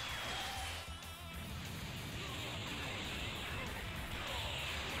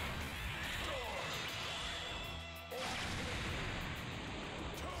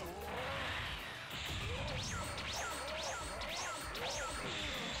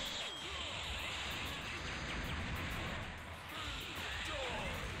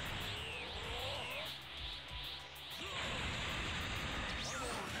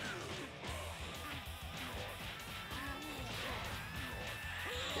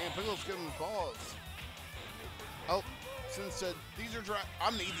 Damn, Piccolo's giving him balls. Oh, Sin said, these are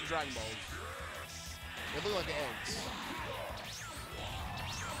I'm gonna eat the Dragon Balls. They look like eggs.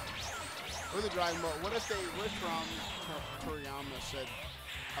 With the Dragon Ball, what if Toriyama said,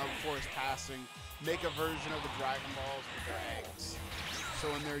 before his passing, make a version of the Dragon Balls with their eggs. So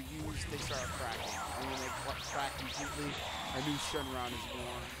when they're used, they start cracking. And when they crack completely, a new Shenron is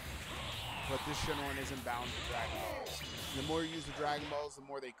born. But this Shenron isn't bound to Dragon Balls. The more you use the Dragon Balls, the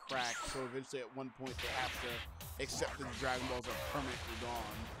more they crack. So eventually, at one point, they have to accept that the Dragon Balls are permanently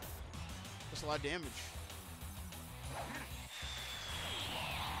gone. That's a lot of damage.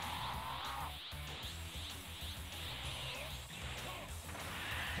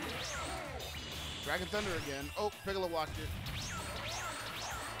 Dragon Thunder again. Oh, Piccolo blocked it.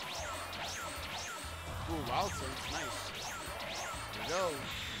 Ooh, Wild Sense. Nice. There we go.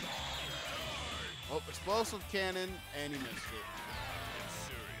 Oh, Explosive Cannon, and he missed it.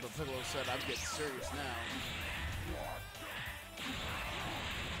 But Piccolo said, I'm getting serious now.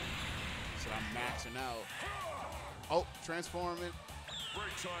 So I'm maxing out. Oh, transform it.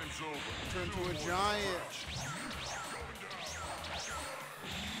 Break time's over. Turn to a giant.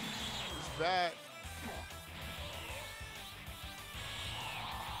 He's back.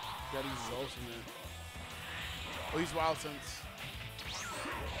 Gotta use his ultimate. Oh, he's Wild Sense.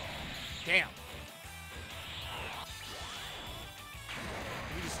 Damn.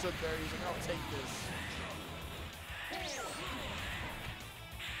 He just stood there. He's like, I'll take this.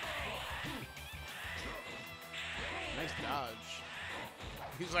 Nice dodge.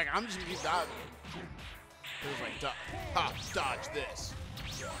 He's like, I'm just gonna keep dodging. He was like, ha, dodge this.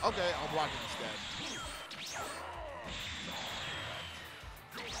 Okay, I'll block it instead.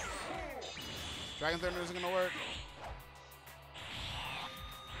 Dragon Thunder isn't gonna work.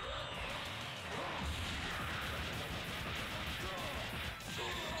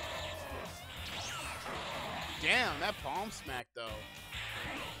 Damn, that palm smack though.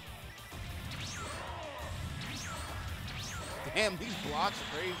 Damn, these blocks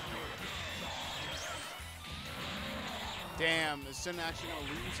are crazy. Damn, is Sin actually gonna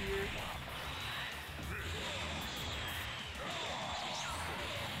lose here?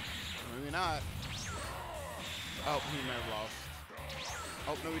 Maybe not. Oh, he might have lost.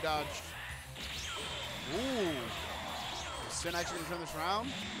 Oh, no, he dodged. Ooh. Is Sin actually gonna turn this around?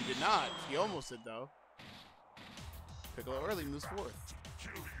 He did not. He almost did though. Piccolo early moves forward.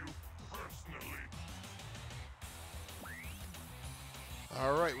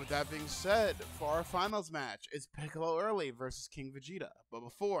 Alright, with that being said, for our finals match, it's Piccolo Early versus King Vegeta. But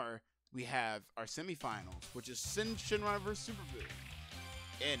before, we have our semifinals, which is Sin Shinron versus Super Buu.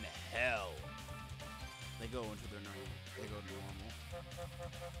 In hell. They go into their normal. They go to normal.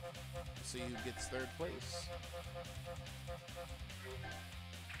 See who gets third place.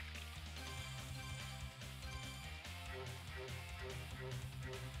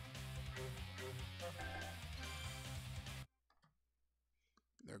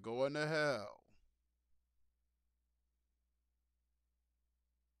 They're going to hell.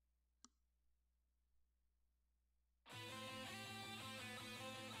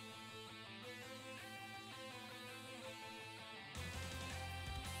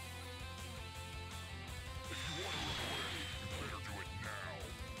 If you want to win, you better do it now.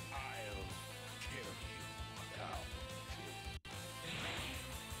 I'll kill you now.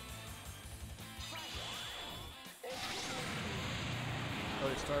 Oh,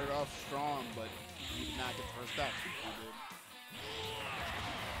 they started off strong, but he did not get the first step. He did.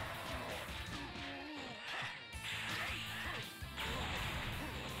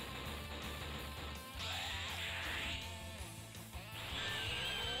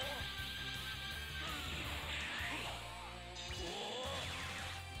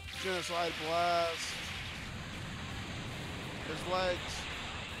 Genocide blast. His legs.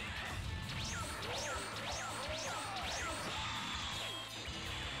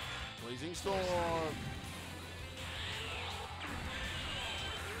 Blazing Storm.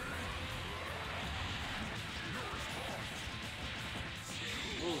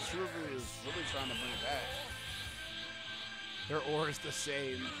 Ooh, Super Buu is really trying to bring it back. Their aura is the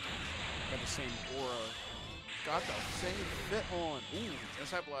same. Got the same aura. Got the same fit on. Ooh,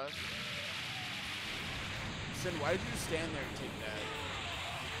 Genocide Blast. Sin, why did you stand there and take that?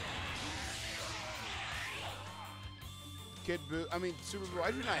 Kid Buu, I mean, Super Buu, why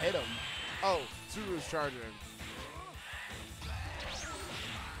did you not hit him? Oh, Super Buu's charging.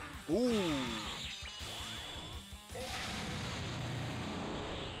 Ooh.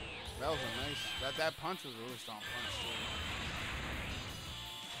 That was a nice, that punch was a really strong punch too.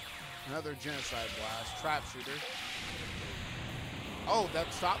 Another Genocide Blast, Trap Shooter. Oh,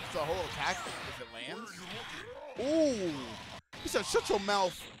 that stops the whole attack if it lands. Ooh. He said, shut your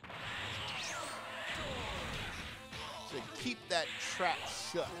mouth. To keep that trap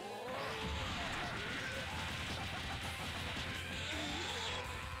shut.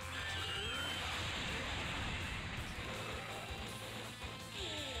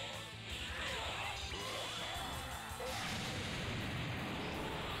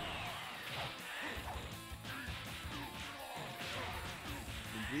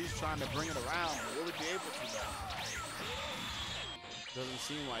 V's trying to bring it around. Will he be able to though? Doesn't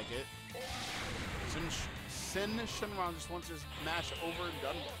seem like it. Sin Shinron just wants his match over and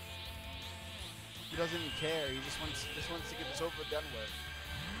done with. He doesn't even care. He just wants to get this over and done with.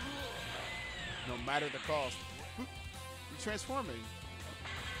 No matter the cost. He's transforming.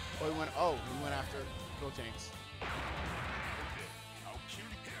 Oh, he went after Go Tanks.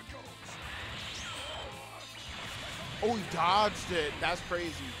 Oh, he dodged it. That's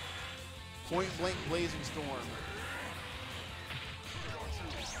crazy. Point blank blazing storm.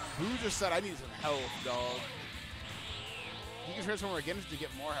 Who just said I need some health, dog? He can transform again to get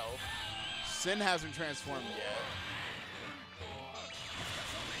more health. Sin hasn't transformed yet.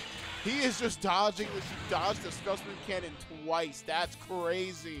 He is just dodging. He dodged the Specimen Cannon twice. That's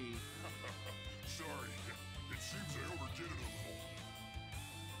crazy. Sorry, it seems I overdid it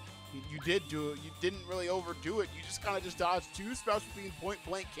a little. You did do it. You didn't really overdo it. You just kind of just dodged two Special Beam point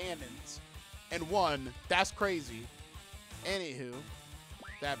blank cannons and won. That's crazy. Anywho,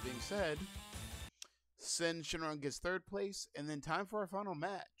 that being said, Sin Shinron gets third place, and then time for our final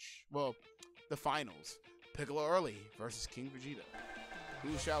match. Well, the finals. Piccolo Early versus King Vegeta.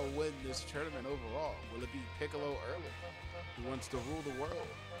 Who shall win this tournament overall? Will it be Piccolo Early, who wants to rule the world,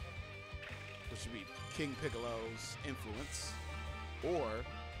 which should be King Piccolo's influence, or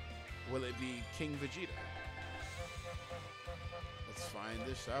will it be King Vegeta? Let's find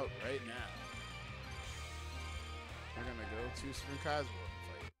this out right now. We're gonna go to Spin Kai's World fight.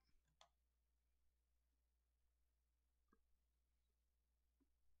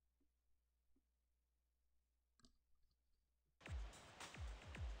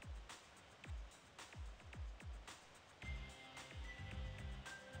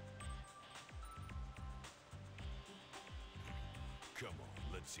 Come on,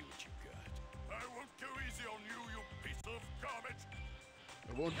 let's see what you got. I won't go easy on you, you piece of garbage. I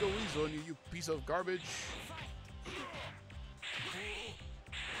won't go easy on you, you piece of garbage.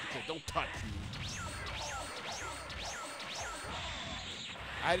 Okay, don't touch me.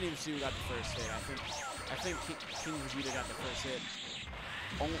 I didn't even see who got the first hit. I think King Vegeta got the first hit.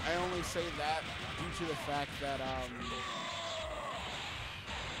 I only say that due to the fact that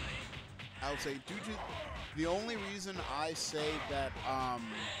I would say due to the only reason I say that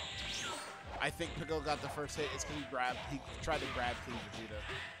I think Piccolo got the first hit is because he tried to grab King Vegeta.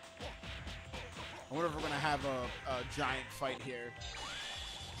 I wonder if we're gonna have a giant fight here,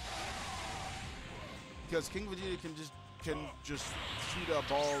 because King Vegeta can just shoot a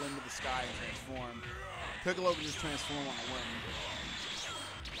ball into the sky and transform. Piccolo can just transform on the wind,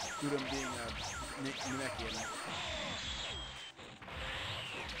 due to him being a Namekian.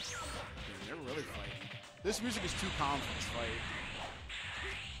 Dude, they're really fighting. This music is too calm for this fight.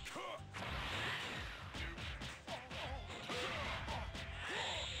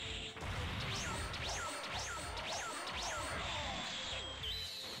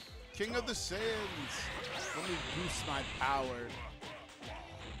 King of the Saiyans, let me boost my power.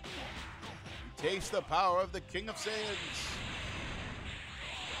 Taste the power of the King of Saiyans.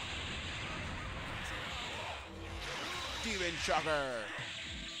 Demon Shocker.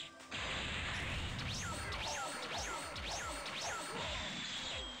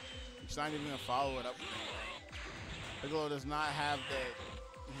 He's not even gonna follow it up with anything. Piccolo does not have that.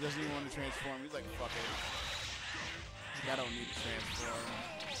 He doesn't even want to transform. He's like, fuck it. I don't need to transform.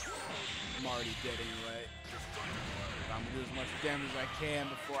 I'm already dead anyway. I'm gonna do as much damage as I can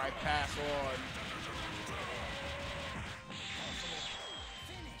before I pass on.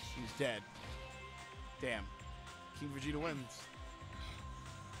 He's dead. Damn. King Vegeta wins.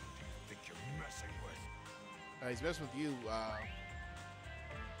 I think you're messing with. He's messing with you,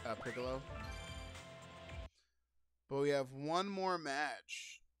 Piccolo. But we have one more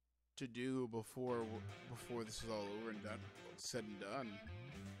match to do before this is all over and done, said and done.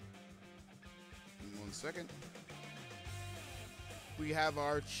 In 1 second. We have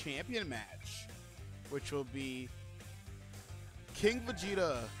our champion match, which will be King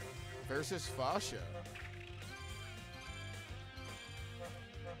Vegeta versus Fasha.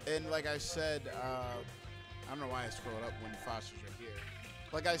 And like I said, I don't know why I scrolled up when Fasha's right here.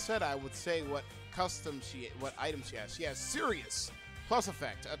 Like I said, I would say what items she has. She has Serious plus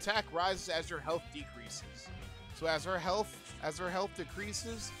effect. Attack rises as your health decreases. So as her health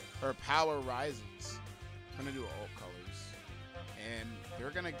decreases, her power rises. I'm gonna do all colors, and they're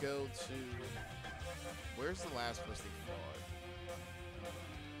gonna go to. Where's the last place they fought?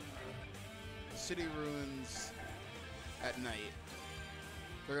 City Ruins at night.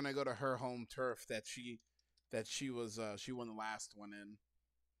 They're gonna go to her home turf that she won the last one in.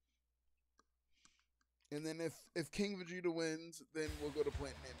 And then if King Vegeta wins, then we'll go to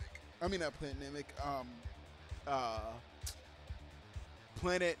Planet Namek. I mean, not Planet Namek.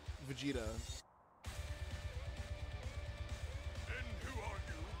 Planet Vegeta. And who are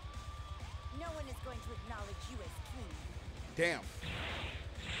you? No one is going to acknowledge you as king. Damn.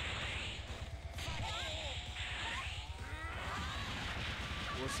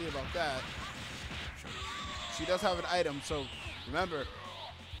 We'll see about that. She does have an item, so remember,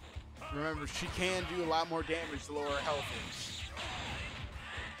 she can do a lot more damage the lower her health is.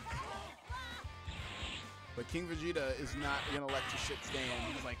 But King Vegeta is not gonna let your shit stand.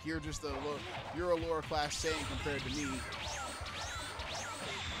 He's like, you're just you're a lower class Saiyan compared to me.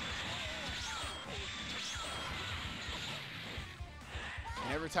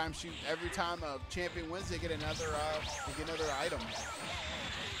 And every time a champion wins, they get another item.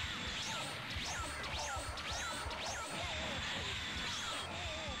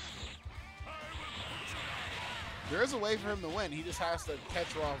 There is a way for him to win. He just has to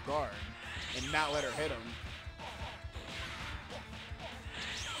catch her off guard and not let her hit him.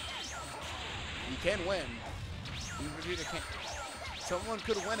 He can win. Vegeta can't. Someone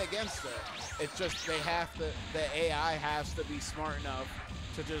could win against her. It's just the AI has to be smart enough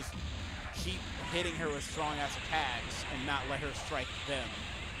to just keep hitting her with strong ass attacks and not let her strike them.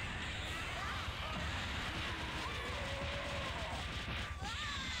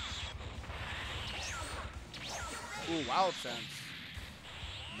 Ooh, wild sense.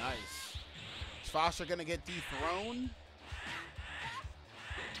 Nice. Is Foster gonna get dethroned?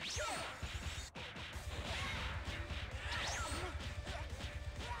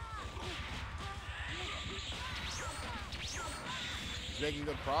 He's making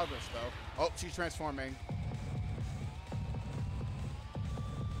good progress though. Oh, she's transforming.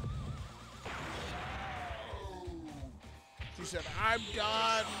 She said, I'm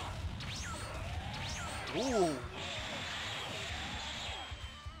done. Ooh.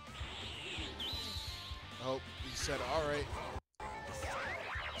 Oh, he said, all right.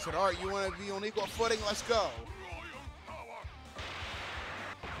 He said, all right, you want to be on equal footing? Let's go.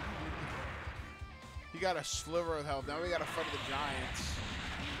 He got a sliver of health. Now we got to fight the Giants.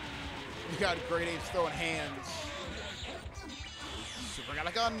 We got Great Apes throwing hands. Super got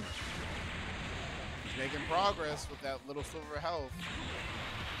a gun. He's making progress with that little sliver of health.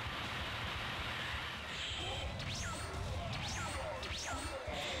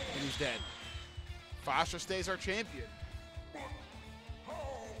 And he's dead. Foster stays our champion.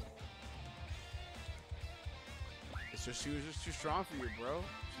 It's just she was just too strong for you, bro.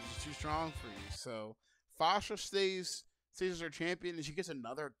 She's just too strong for you. So Foster stays as our champion, and she gets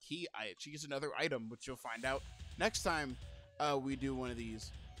another key item. She gets another item, which you'll find out next time we do one of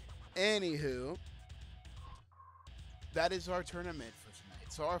these. Anywho, that is our tournament for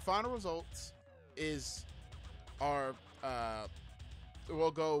tonight. So our final results is our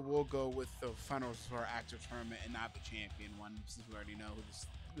We'll go with the finals for our active tournament and not the champion one, since we already know who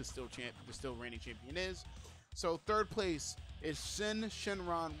the still reigning champion is. So third place is Sin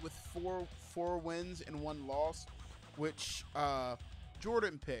Shenron with four wins and 1 loss, which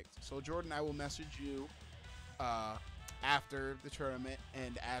Jordan picked. So Jordan, I will message you after the tournament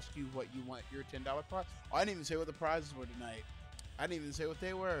and ask you what you want your $10 prize. Oh, I didn't even say what the prizes were tonight. I didn't even say what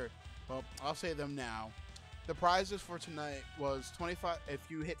they were. Well, I'll say them now. The prizes for tonight was $25. If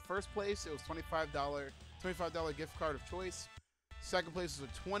you hit first place, it was $25 gift card of choice. Second place was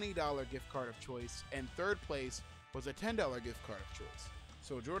a $20 gift card of choice, and third place was a $10 gift card of choice.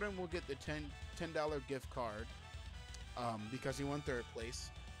 So Jordan will get the $10 gift card because he won third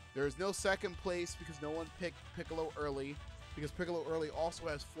place. There is no second place because no one picked Piccolo early, because Piccolo early also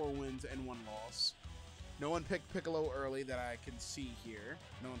has 4 wins and 1 loss. No one picked Piccolo early that I can see here.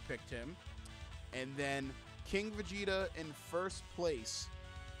 No one picked him. And then King Vegeta in first place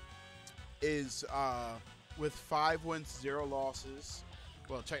is with 5 wins, 0 losses.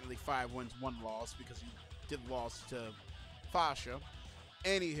 Well, technically 5 wins, 1 loss because he did loss to Fasha.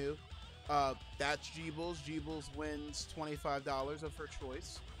 Anywho, that's Jeebles. Jeebles wins $25 of her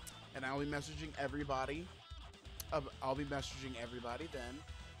choice, and I'll be messaging everybody. Then.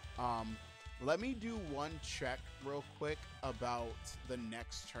 Let me do one check real quick about the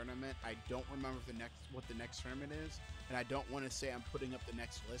next tournament. I don't remember what the next tournament is, and I don't want to say I'm putting up the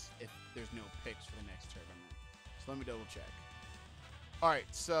next list if there's no picks for the next tournament. So let me double check. All right,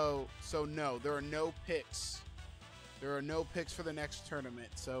 so no, there are no picks. There are no picks for the next tournament.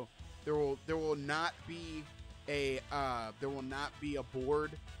 So there will not be a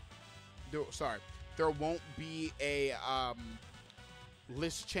board. There won't be a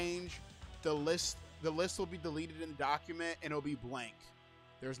list change. The list will be deleted in the document and it'll be blank.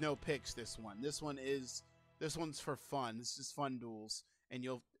 There's no picks this one. This one's for fun. This is fun duels, and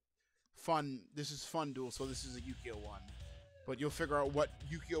this is fun duel, so this is a Yu-Gi-Oh one. But you'll figure out what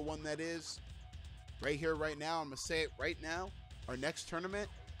Yu-Gi-Oh one that is right here, right now. I'm gonna say it right now. Our next tournament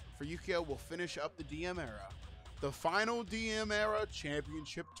for Yu-Gi-Oh will finish up the DM era. The final DM era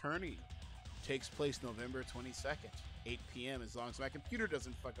championship tourney takes place November 22nd, 8 p.m. as long as my computer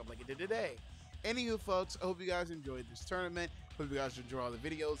doesn't fuck up like it did today. Anywho, folks, I hope you guys enjoyed this tournament. Hope you guys enjoy all the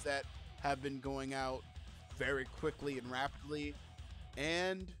videos that have been going out very quickly and rapidly.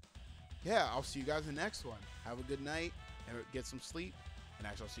 And yeah, I'll see you guys in the next one. Have a good night and get some sleep. And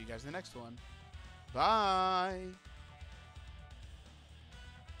actually, I'll see you guys in the next one. Bye.